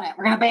I'm calling it.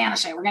 We're going to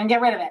banish it. We're going to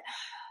get rid of it.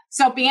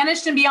 So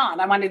Banished and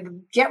Beyond. I wanted to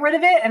get rid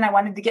of it and I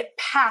wanted to get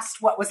past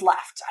what was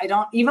left. I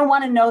don't even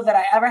want to know that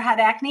I ever had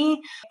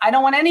acne. I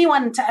don't want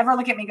anyone to ever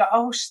look at me and go,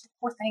 oh,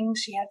 poor thing.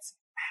 She had some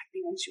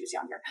acne when she was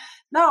younger.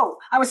 No,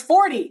 I was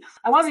 40.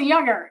 I wasn't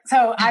younger.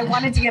 So I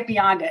wanted to get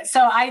beyond it.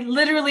 So I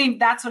literally,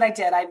 that's what I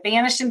did. I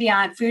Banished and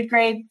Beyond food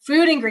grade,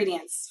 food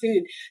ingredients,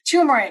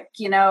 turmeric,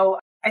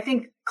 I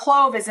think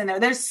clove is in there.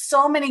 There's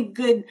so many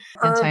good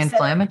herbs.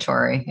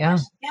 Anti-inflammatory. Yeah.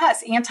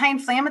 Yes.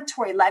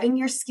 Anti-inflammatory, letting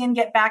your skin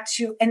get back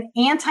to an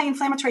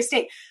anti-inflammatory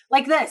state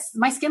like this.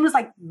 My skin was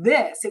like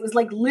this. It was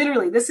like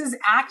literally, this is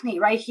acne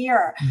right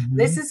here.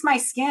 This is my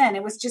skin.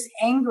 It was just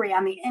angry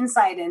on the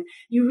inside. And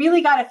you really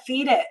got to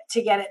feed it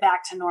to get it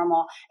back to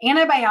normal.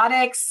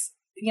 Antibiotics,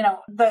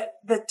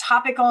 the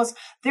topicals,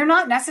 they're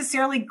not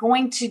necessarily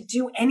going to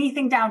do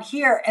anything down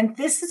here. And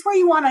this is where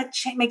you want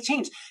to make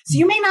change. So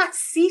you may not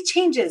see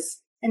changes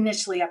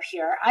initially up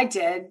here. I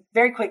did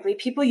very quickly.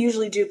 People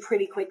usually do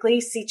pretty quickly,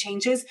 see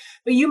changes,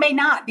 but you may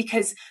not,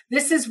 because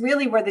this is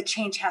really where the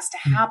change has to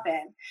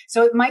happen.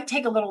 So it might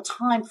take a little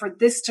time for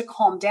this to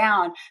calm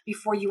down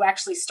before you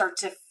actually start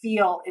to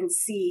feel and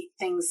see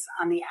things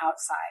on the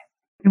outside.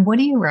 And what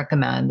do you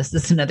recommend? This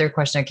is another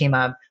question that came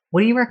up.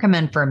 What do you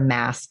recommend for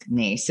mask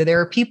knee? So there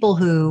are people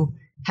who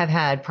have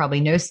had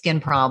probably no skin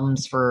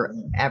problems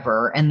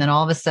forever. And then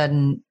all of a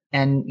sudden,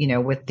 and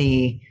with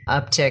the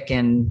uptick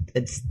in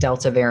its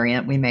Delta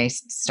variant, we may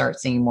start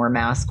seeing more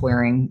mask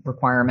wearing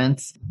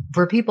requirements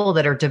for people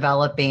that are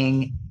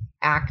developing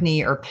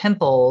acne or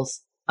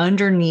pimples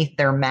underneath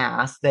their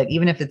mask, that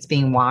even if it's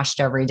being washed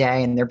every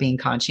day and they're being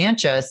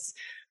conscientious,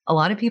 a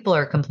lot of people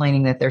are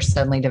complaining that they're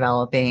suddenly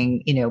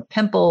developing,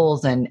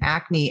 pimples and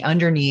acne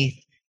underneath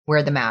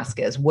where the mask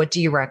is. What do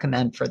you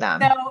recommend for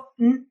them?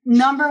 So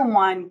number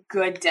one,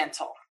 good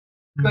dental.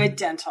 Good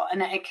dental.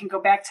 And it can go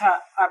back to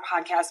our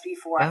podcast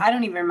before. Yeah. I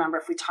don't even remember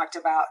if we talked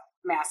about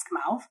mask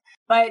mouth,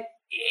 but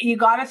you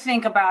got to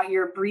think about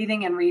your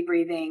breathing and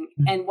rebreathing,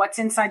 and what's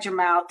inside your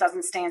mouth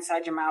doesn't stay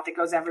inside your mouth. It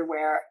goes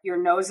everywhere.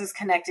 Your nose is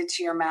connected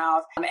to your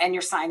mouth and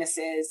your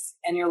sinuses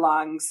and your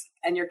lungs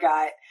and your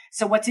gut.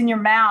 So what's in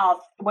your mouth,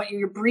 what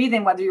you're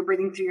breathing, whether you're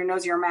breathing through your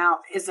nose or your mouth,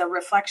 is a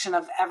reflection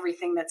of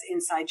everything that's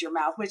inside your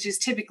mouth, which is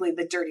typically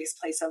the dirtiest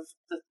place of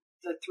the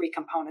three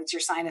components, your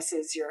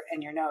sinuses,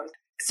 and your nose.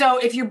 So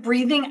if you're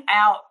breathing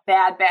out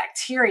bad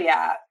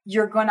bacteria,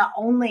 you're going to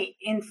only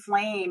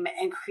inflame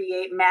and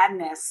create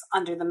madness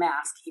under the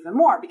mask even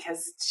more, because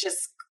it's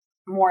just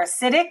more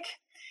acidic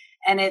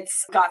and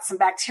it's got some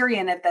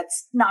bacteria in it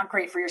that's not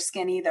great for your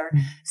skin either.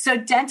 So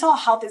dental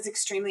health is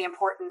extremely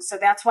important. So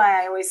that's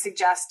why I always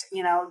suggest,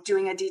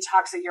 doing a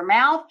detox of your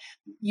mouth,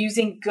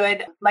 using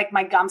good, like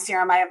my gum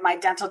serum. I have my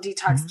dental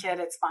detox kit.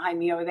 It's behind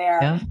me over there.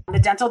 Yeah. The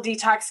dental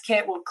detox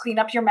kit will clean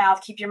up your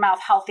mouth, keep your mouth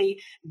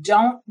healthy.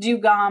 Don't do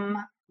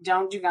gum.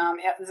 Don't do gum.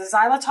 The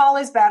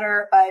xylitol is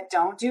better, but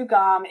don't do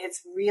gum. It's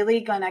really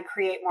going to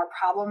create more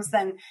problems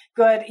than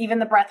good. Even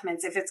the breath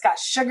mints, if it's got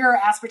sugar,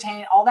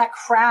 aspartame, all that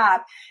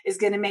crap is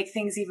going to make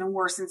things even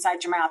worse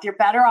inside your mouth. You're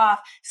better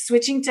off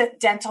switching to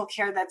dental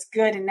care that's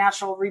good and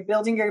natural,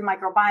 rebuilding your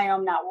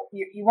microbiome. Now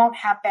you won't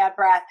have bad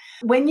breath.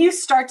 When you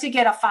start to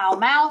get a foul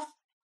mouth,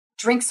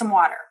 drink some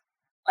water.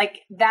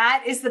 Like,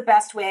 that is the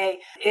best way.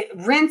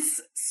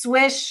 Rinse,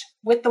 swish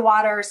with the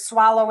water,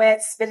 swallow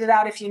it, spit it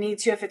out if you need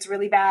to, if it's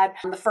really bad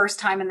the first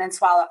time, and then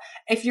swallow.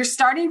 If you're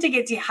starting to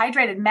get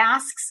dehydrated,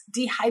 masks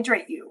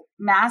dehydrate you.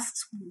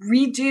 Masks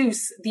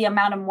reduce the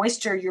amount of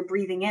moisture you're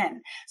breathing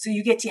in. So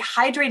you get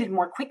dehydrated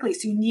more quickly.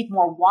 So you need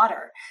more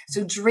water.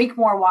 So drink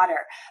more water.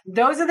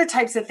 Those are the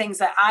types of things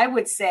that I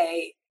would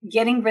say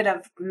getting rid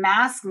of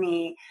mask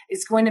knee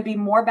is going to be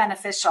more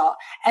beneficial.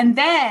 And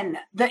then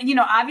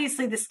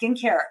obviously the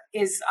skincare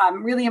is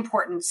really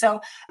important. So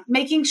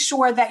making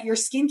sure that your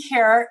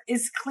skincare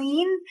is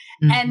clean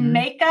and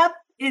makeup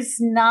is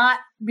not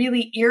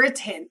really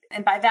irritant.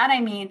 And by that, I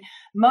mean,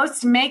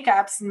 most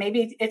makeups,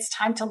 maybe it's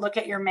time to look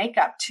at your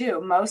makeup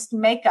too. Most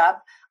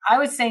makeup, I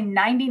would say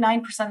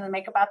 99% of the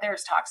makeup out there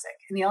is toxic.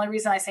 And the only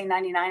reason I say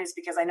 99 is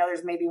because I know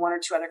there's maybe one or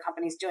two other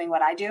companies doing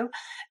what I do.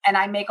 And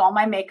I make all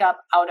my makeup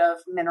out of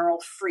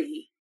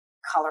mineral-free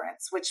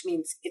colorants, which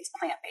means it's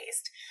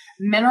plant-based.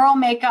 Mineral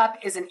makeup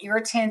is an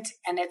irritant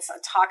and it's a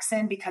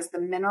toxin because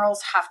the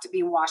minerals have to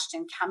be washed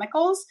in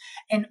chemicals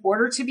in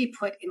order to be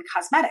put in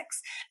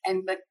cosmetics.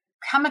 And the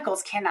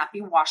chemicals cannot be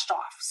washed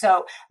off.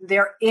 So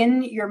they're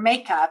in your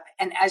makeup.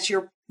 And as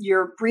you're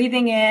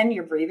breathing in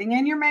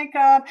your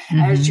makeup,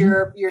 as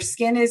your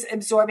skin is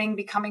absorbing,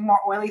 becoming more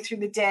oily through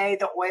the day,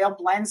 the oil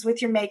blends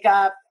with your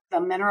makeup, the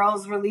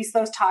minerals release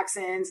those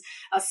toxins,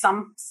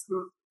 some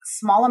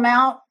small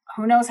amount,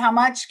 who knows how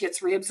much, gets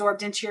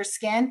reabsorbed into your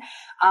skin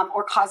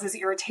or causes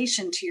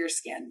irritation to your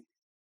skin.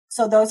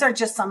 So those are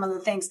just some of the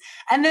things.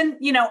 And then,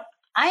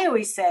 I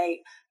always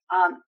say,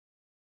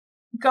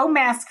 go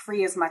mask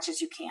free as much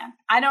as you can.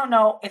 I don't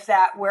know if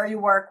that where you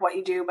work, what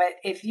you do, but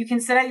if you can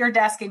sit at your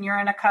desk and you're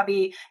in a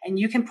cubby and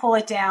you can pull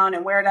it down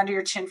and wear it under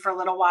your chin for a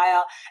little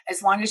while,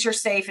 as long as you're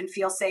safe and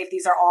feel safe,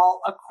 these are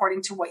all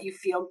according to what you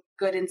feel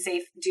good and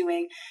safe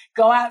doing.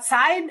 Go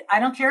outside.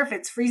 I don't care if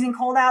it's freezing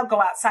cold out. Go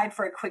outside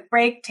for a quick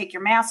break. Take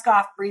your mask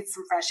off. Breathe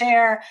some fresh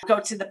air. Go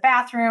to the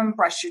bathroom.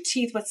 Brush your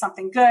teeth with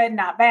something good,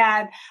 not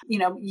bad.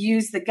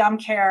 Use the gum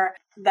care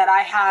that I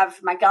have,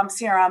 my gum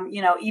serum.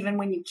 Even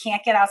when you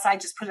can't get outside,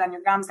 just put it on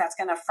your gums. That's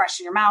going to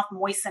freshen your mouth,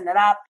 moisten it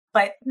up.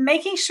 But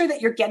making sure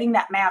that you're getting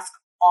that mask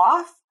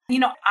off.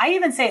 I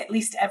even say at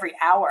least every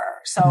hour.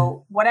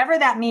 So whatever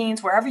that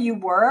means, wherever you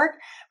work,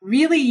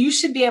 really you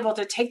should be able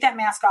to take that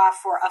mask off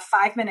for a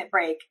 5-minute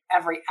break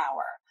every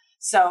hour.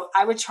 So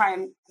I would try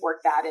and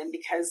work that in,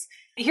 because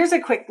here's a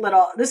quick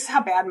this is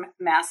how bad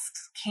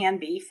masks can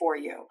be for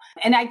you.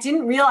 And I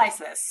didn't realize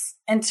this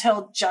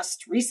until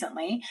just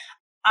recently.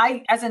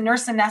 I, as a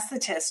nurse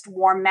anesthetist,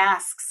 wore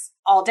masks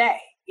all day.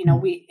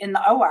 We, in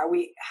the OR,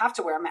 we have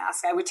to wear a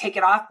mask. I would take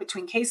it off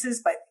between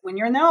cases, but when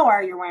you're in the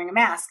OR, you're wearing a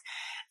mask.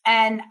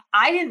 And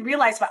I didn't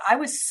realize, but I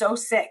was so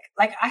sick.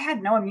 Like, I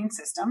had no immune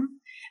system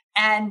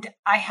and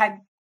I had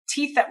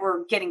teeth that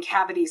were getting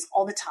cavities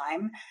all the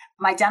time.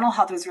 My dental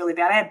health was really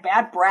bad. I had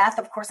bad breath.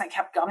 Of course, I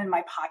kept gum in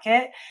my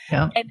pocket.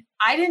 Yeah. And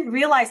I didn't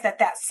realize that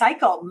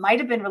cycle might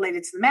have been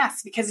related to the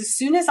masks, because as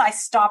soon as I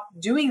stopped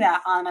doing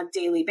that on a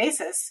daily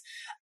basis,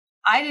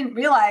 I didn't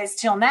realize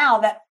till now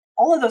that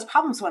all of those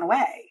problems went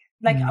away.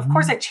 Like, of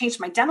course, I changed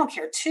my dental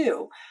care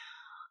too,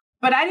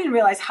 but I didn't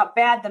realize how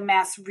bad the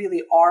masks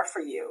really are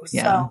for you.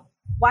 Yeah. So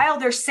while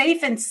they're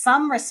safe in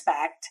some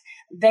respect,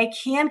 they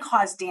can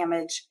cause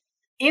damage,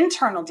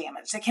 internal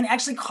damage. They can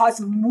actually cause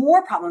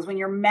more problems when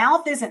your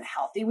mouth isn't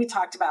healthy. We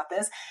talked about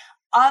this.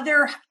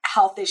 Other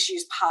health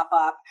issues pop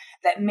up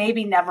that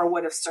maybe never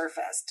would have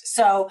surfaced.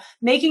 So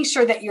making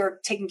sure that you're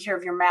taking care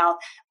of your mouth,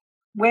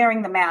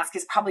 wearing the mask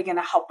is probably going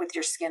to help with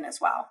your skin as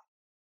well.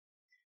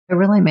 It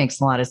really makes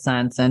a lot of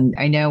sense. And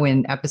I know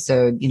in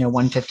episode,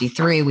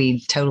 153,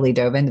 we totally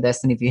dove into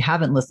this. And if you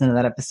haven't listened to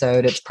that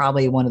episode, it's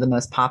probably one of the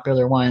most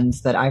popular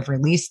ones that I've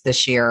released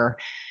this year.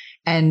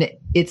 And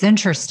it's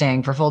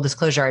interesting, for full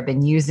disclosure, I've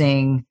been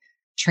using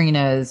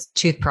Trina's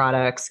tooth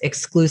products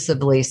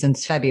exclusively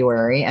since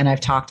February. And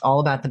I've talked all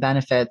about the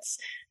benefits,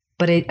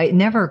 but it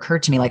never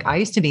occurred to me. Like, I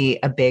used to be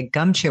a big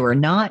gum chewer,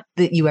 not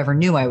that you ever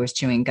knew I was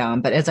chewing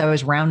gum, but as I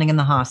was rounding in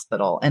the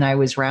hospital and I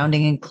was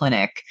rounding in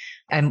clinic,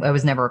 and I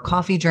was never a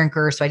coffee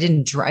drinker. So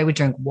I would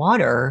drink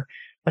water,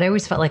 but I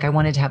always felt like I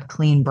wanted to have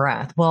clean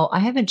breath. Well, I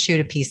haven't chewed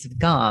a piece of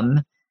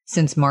gum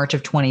since March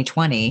of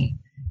 2020.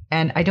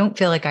 And I don't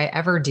feel like I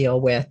ever deal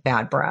with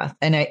bad breath.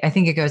 And I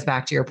think it goes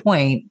back to your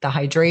point, the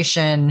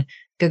hydration,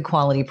 good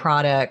quality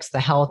products, the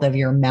health of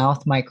your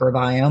mouth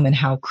microbiome, and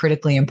how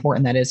critically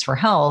important that is for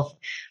health.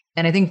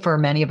 And I think for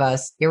many of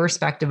us,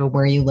 irrespective of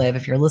where you live,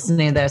 if you're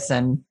listening to this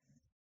and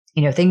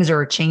things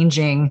are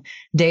changing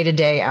day to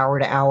day, hour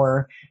to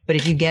hour. But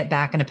if you get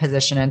back in a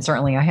position, and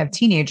certainly I have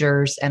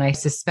teenagers, and I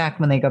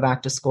suspect when they go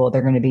back to school,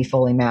 they're going to be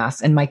fully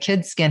masked. And my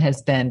kids' skin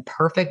has been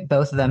perfect.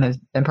 Both of them have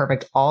been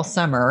perfect all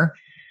summer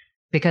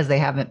because they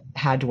haven't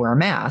had to wear a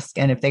mask.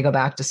 And if they go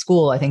back to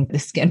school, I think the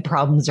skin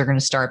problems are going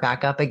to start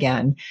back up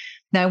again.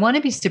 Now, I want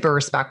to be super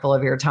respectful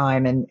of your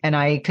time, and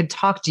I could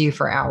talk to you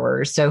for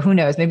hours. So who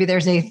knows, maybe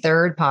there's a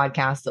third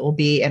podcast that will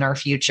be in our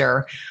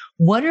future.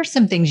 What are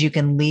some things you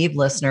can leave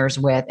listeners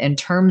with in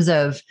terms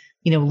of,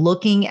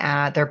 looking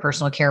at their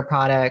personal care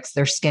products,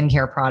 their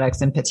skincare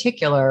products in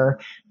particular,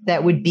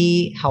 that would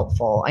be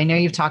helpful? I know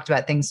you've talked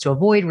about things to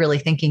avoid, really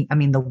thinking,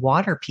 the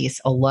water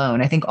piece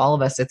alone. I think all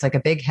of us, it's like a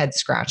big head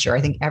scratcher.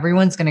 I think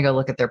everyone's going to go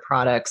look at their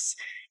products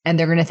and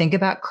they're going to think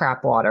about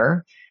crap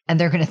water, and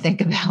they're going to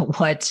think about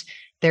what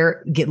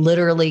they're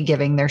literally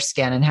giving their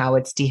skin and how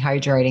it's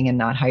dehydrating and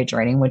not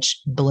hydrating,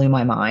 which blew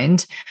my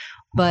mind.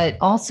 But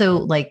also,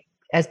 like,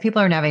 as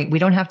people are navigating, we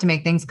don't have to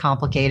make things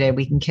complicated.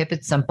 We can keep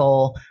it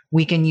simple.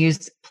 We can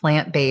use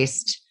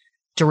plant-based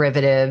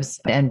derivatives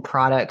and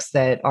products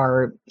that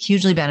are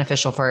hugely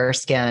beneficial for our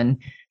skin.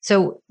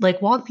 So,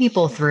 like, walk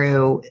people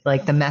through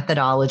like the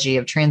methodology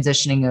of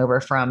transitioning over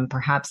from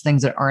perhaps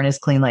things that aren't as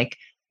clean. Like,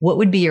 what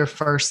would be your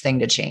first thing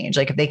to change?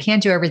 Like, if they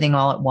can't do everything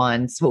all at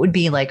once, what would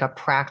be like a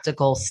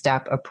practical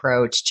step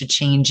approach to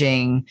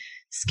changing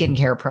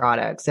skincare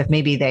products? If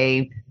maybe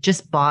they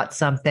just bought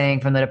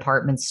something from the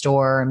department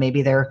store and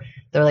maybe they're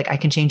like, I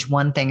can change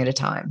one thing at a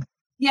time.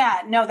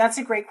 Yeah, no, that's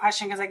a great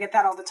question, because I get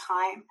that all the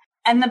time.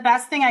 And the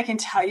best thing I can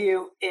tell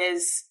you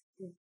is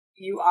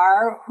you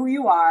are who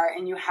you are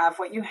and you have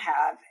what you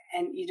have,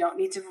 and you don't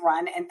need to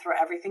run and throw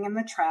everything in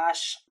the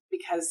trash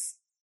because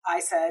I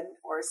said,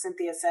 or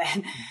Cynthia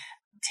said,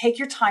 take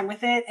your time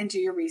with it and do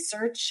your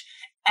research.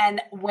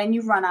 And when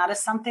you run out of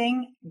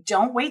something,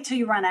 don't wait till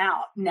you run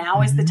out.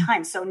 Now is the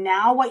time. So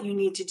now what you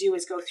need to do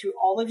is go through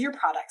all of your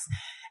products.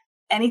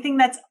 Anything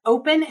that's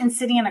open and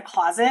sitting in a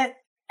closet,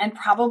 and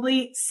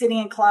probably sitting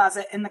in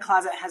the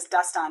closet has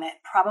dust on it,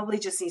 probably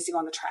just needs to go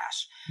in the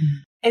trash.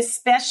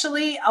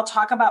 Especially, I'll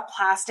talk about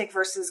plastic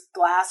versus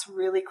glass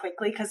really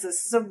quickly, because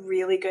this is a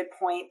really good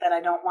point that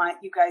I don't want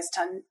you guys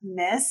to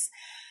miss.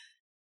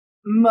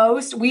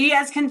 We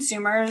as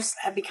consumers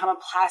have become a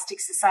plastic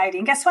society.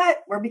 And guess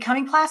what? We're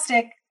becoming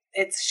plastic.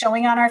 It's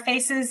showing on our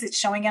faces. It's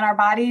showing in our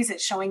bodies.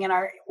 It's showing in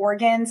our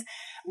organs.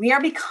 We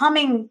are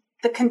becoming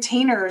the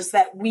containers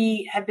that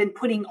we have been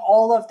putting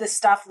all of the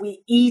stuff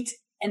we eat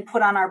and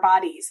put on our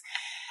bodies.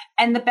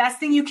 And the best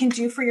thing you can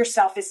do for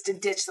yourself is to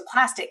ditch the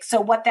plastic.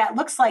 So what that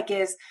looks like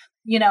is,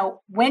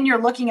 when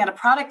you're looking at a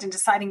product and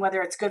deciding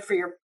whether it's good for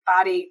your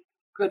body,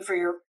 good for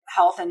your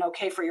health, and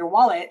okay for your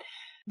wallet,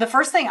 the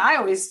first thing I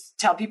always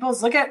tell people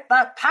is look at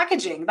the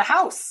packaging, the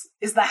house.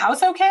 Is the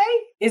house okay?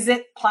 Is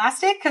it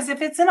plastic? Because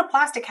if it's in a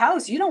plastic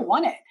house, you don't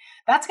want it.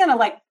 That's going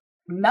to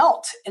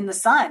melt in the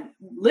sun,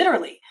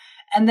 literally.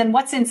 And then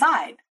what's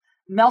inside?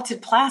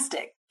 Melted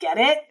plastic. Get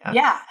it?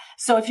 Yeah.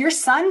 So if your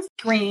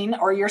sunscreen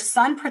or your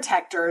sun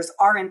protectors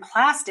are in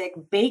plastic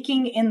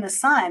baking in the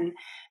sun,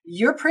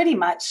 you're pretty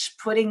much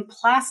putting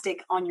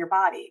plastic on your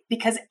body,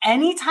 because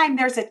anytime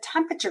there's a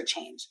temperature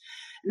change,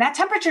 And that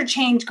temperature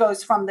change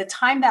goes from the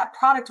time that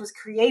product was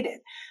created.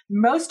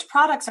 Most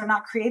products are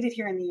not created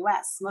here in the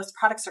US. Most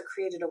products are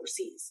created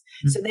overseas.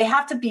 So they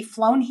have to be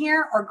flown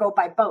here or go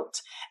by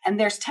boat. And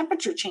there's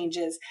temperature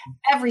changes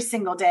every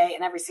single day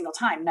and every single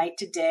time, night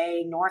to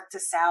day, north to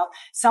south.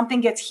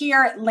 Something gets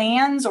here, it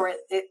lands, or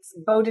it's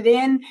boated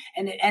in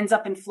and it ends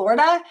up in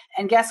Florida.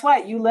 And guess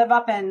what? You live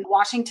up in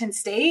Washington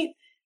State.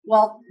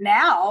 Well,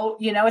 now,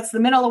 it's the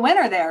middle of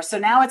winter there. So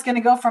now it's going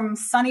to go from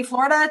sunny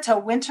Florida to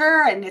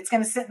winter, and it's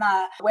going to sit in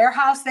a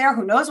warehouse there.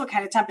 Who knows what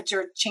kind of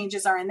temperature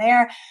changes are in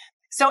there.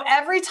 So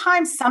every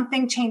time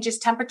something changes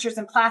temperatures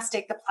in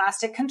plastic, the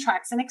plastic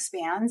contracts and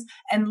expands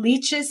and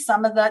leaches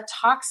some of the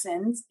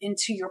toxins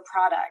into your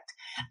product.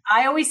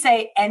 I always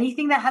say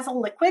anything that has a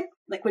liquid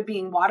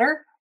being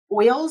water,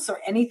 oils, or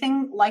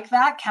anything like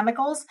that,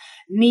 chemicals,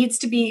 needs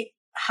to be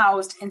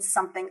housed in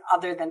something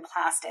other than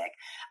plastic.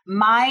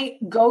 My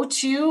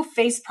go-to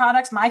face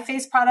products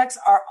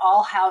are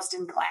all housed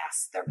in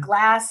glass. They're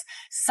glass.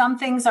 Some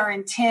things are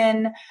in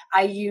tin.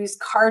 I use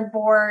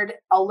cardboard,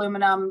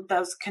 aluminum,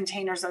 those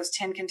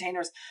tin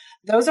containers.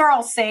 Those are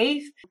all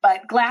safe,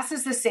 but glass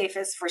is the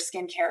safest for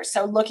skincare.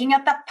 So looking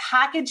at the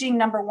packaging,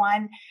 number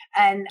one,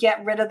 and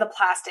get rid of the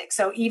plastic.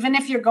 So even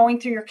if you're going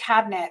through your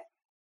cabinet,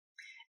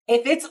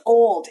 if it's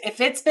old,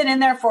 if it's been in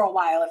there for a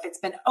while, if it's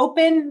been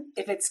open,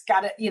 if it's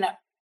got it,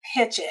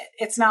 pitch it.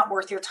 It's not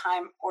worth your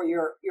time or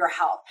your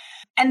health.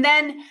 And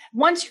then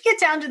once you get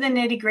down to the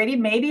nitty gritty,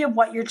 maybe of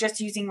what you're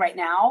just using right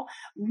now,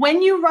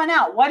 when you run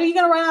out, what are you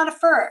going to run out of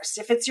first?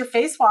 If it's your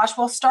face wash,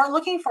 well, start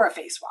looking for a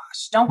face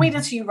wash. Don't wait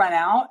until you run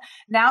out.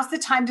 Now's the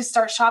time to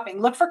start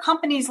shopping. Look for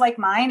companies like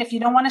mine. If you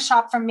don't want to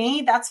shop from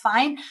me, that's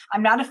fine.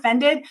 I'm not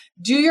offended.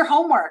 Do your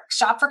homework.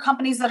 Shop for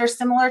companies that are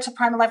similar to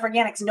Primal Life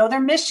Organics. Know their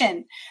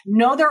mission.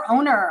 Know their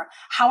owner.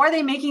 How are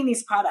they making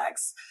these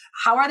products?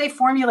 How are they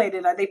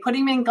formulated? Are they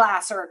putting them in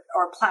glass or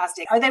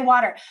plastic? Are they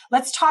water?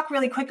 Let's talk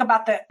really quick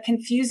about the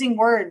confusing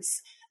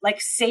words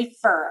like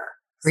safer.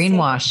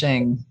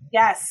 Greenwashing.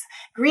 Yes,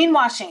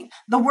 greenwashing.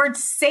 The word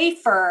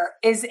safer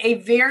is a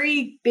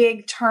very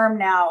big term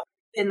now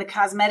in the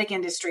cosmetic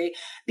industry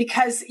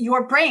because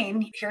your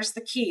brain, here's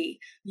the key,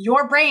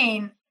 your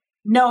brain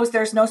knows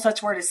there's no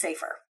such word as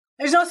safer.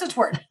 There's no such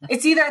word.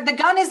 It's either the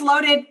gun is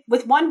loaded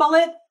with 1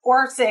 bullet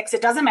or 6,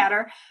 it doesn't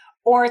matter,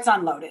 or it's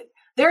unloaded.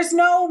 There's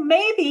no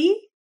maybe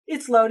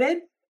it's loaded.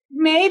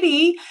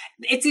 Maybe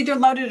it's either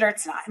loaded or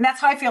it's not. And that's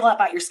how I feel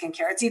about your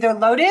skincare. It's either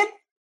loaded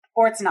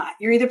or it's not.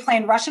 You're either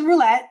playing Russian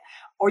roulette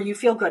or you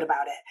feel good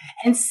about it.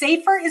 And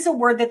safer is a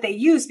word that they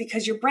use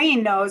because your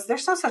brain knows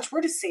there's no such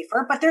word as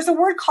safer, but there's a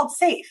word called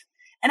safe.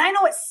 And I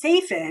know what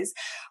safe is.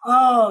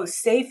 Oh,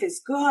 safe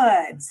is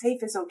good.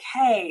 Safe is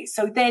okay.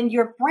 So then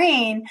your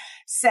brain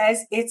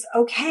says it's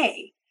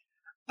okay.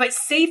 But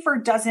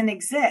safer doesn't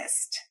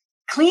exist.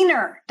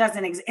 Cleaner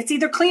doesn't exist. It's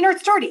either clean or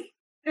it's dirty.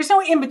 There's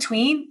no in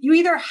between. You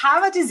either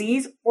have a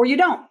disease or you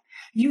don't.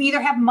 You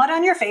either have mud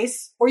on your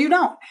face or you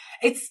don't.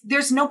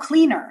 There's no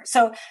cleaner.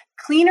 So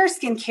cleaner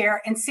skincare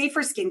and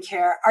safer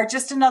skincare are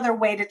just another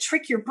way to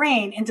trick your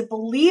brain into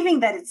believing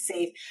that it's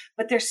safe,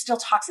 but there's still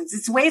toxins.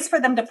 It's ways for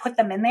them to put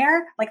them in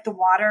there, like the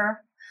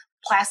water,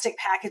 plastic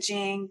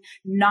packaging,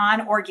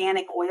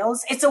 non-organic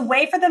oils. It's a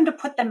way for them to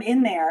put them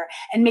in there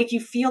and make you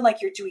feel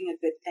like you're doing a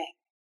good thing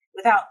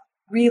without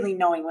really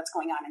knowing what's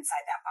going on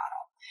inside that bottle.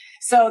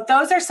 So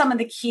those are some of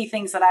the key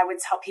things that I would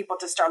tell people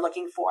to start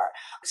looking for.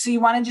 So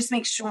you want to just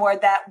make sure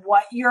that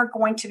what you're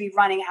going to be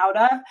running out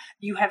of,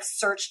 you have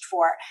searched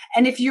for.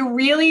 And if you're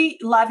really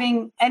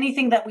loving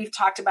anything that we've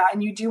talked about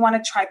and you do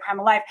want to try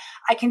Primal Life,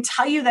 I can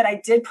tell you that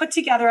I did put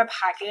together a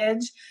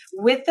package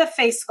with the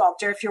face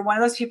sculptor. If you're one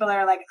of those people that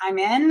are like, I'm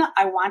in,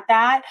 I want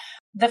that.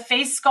 The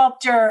face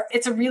sculptor,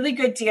 it's a really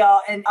good deal.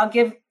 And I'll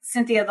give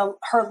Cynthia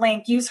her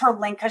link. Use her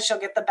link because she'll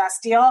get the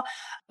best deal.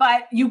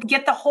 But you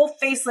get the whole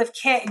facelift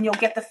kit and you'll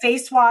get the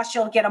face wash.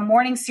 You'll get a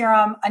morning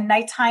serum, a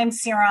nighttime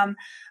serum.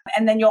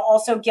 And then you'll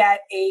also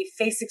get a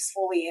face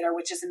exfoliator,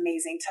 which is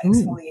amazing to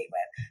exfoliate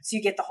with. So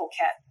you get the whole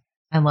kit.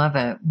 I love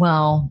it.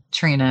 Well,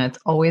 Trina, it's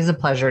always a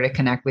pleasure to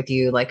connect with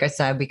you. Like I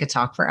said, we could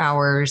talk for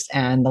hours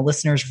and the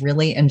listeners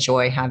really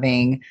enjoy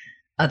having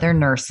other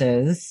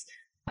nurses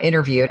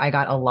interviewed. I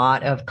got a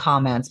lot of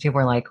comments. People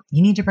were like,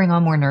 you need to bring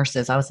on more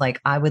nurses. I was like,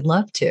 I would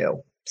love to.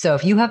 So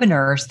if you have a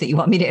nurse that you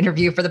want me to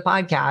interview for the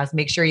podcast,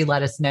 make sure you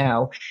let us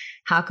know.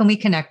 How can we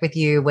connect with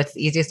you? What's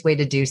the easiest way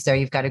to do so?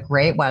 You've got a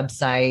great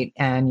website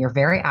and you're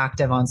very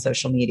active on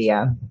social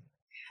media.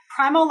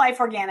 Primal Life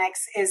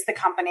Organics is the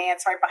company.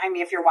 It's right behind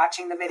me if you're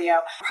watching the video.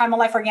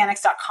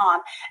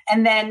 PrimalLifeOrganics.com.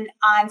 And then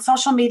on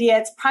social media,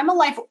 it's Primal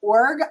Life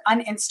Org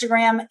on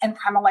Instagram and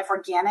Primal Life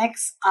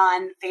Organics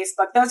on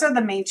Facebook. Those are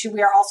the main two.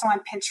 We are also on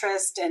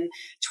Pinterest and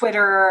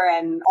Twitter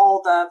and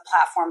all the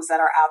platforms that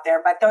are out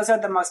there. But those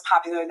are the most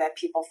popular that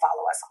people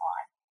follow us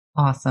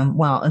on. Awesome.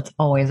 Well, it's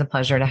always a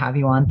pleasure to have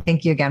you on.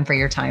 Thank you again for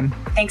your time.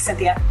 Thanks,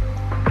 Cynthia.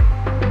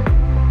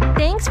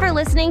 Thanks for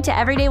listening to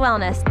Everyday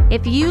Wellness.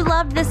 If you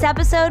loved this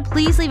episode,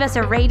 please leave us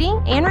a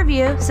rating and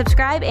review,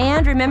 subscribe,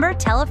 and remember,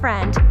 tell a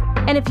friend.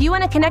 And if you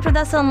want to connect with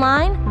us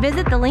online,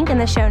 visit the link in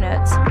the show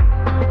notes.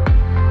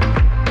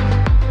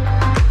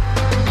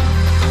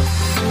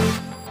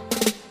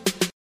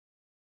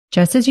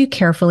 Just as you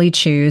carefully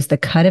choose the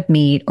cut of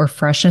meat or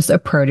freshness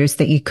of produce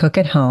that you cook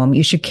at home,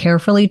 you should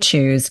carefully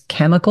choose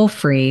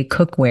chemical-free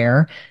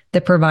cookware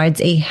that provides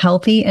a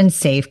healthy and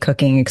safe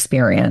cooking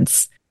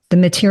experience. The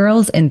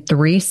materials in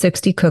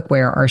 360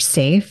 cookware are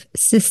safe,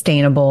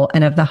 sustainable,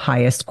 and of the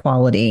highest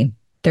quality.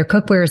 Their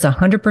cookware is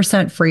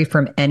 100% free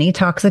from any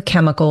toxic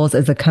chemicals,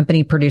 as the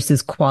company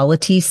produces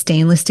quality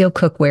stainless steel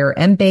cookware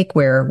and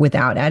bakeware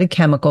without added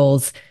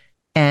chemicals,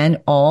 and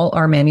all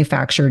are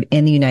manufactured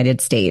in the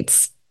United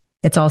States.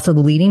 It's also the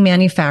leading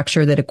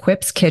manufacturer that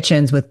equips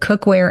kitchens with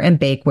cookware and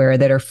bakeware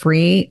that are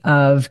free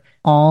of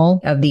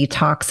all of the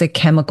toxic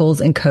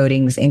chemicals and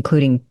coatings,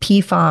 including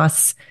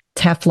PFAS,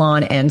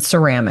 Teflon, and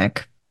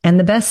ceramic. And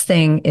the best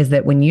thing is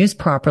that when used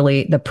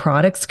properly, the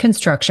product's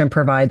construction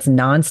provides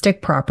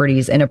nonstick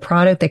properties and a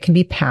product that can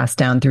be passed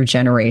down through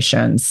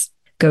generations.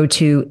 Go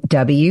to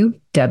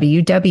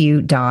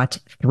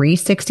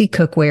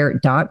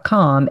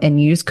www.360cookware.com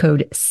and use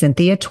code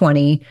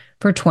Cynthia20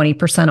 for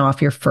 20%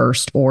 off your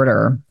first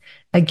order.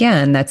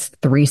 Again, that's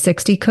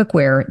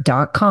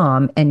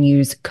 360cookware.com and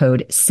use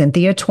code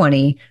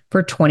Cynthia20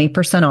 for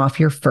 20% off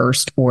your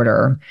first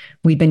order.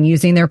 We've been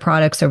using their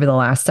products over the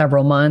last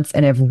several months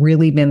and have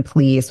really been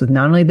pleased with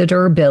not only the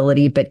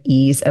durability, but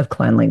ease of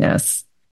cleanliness.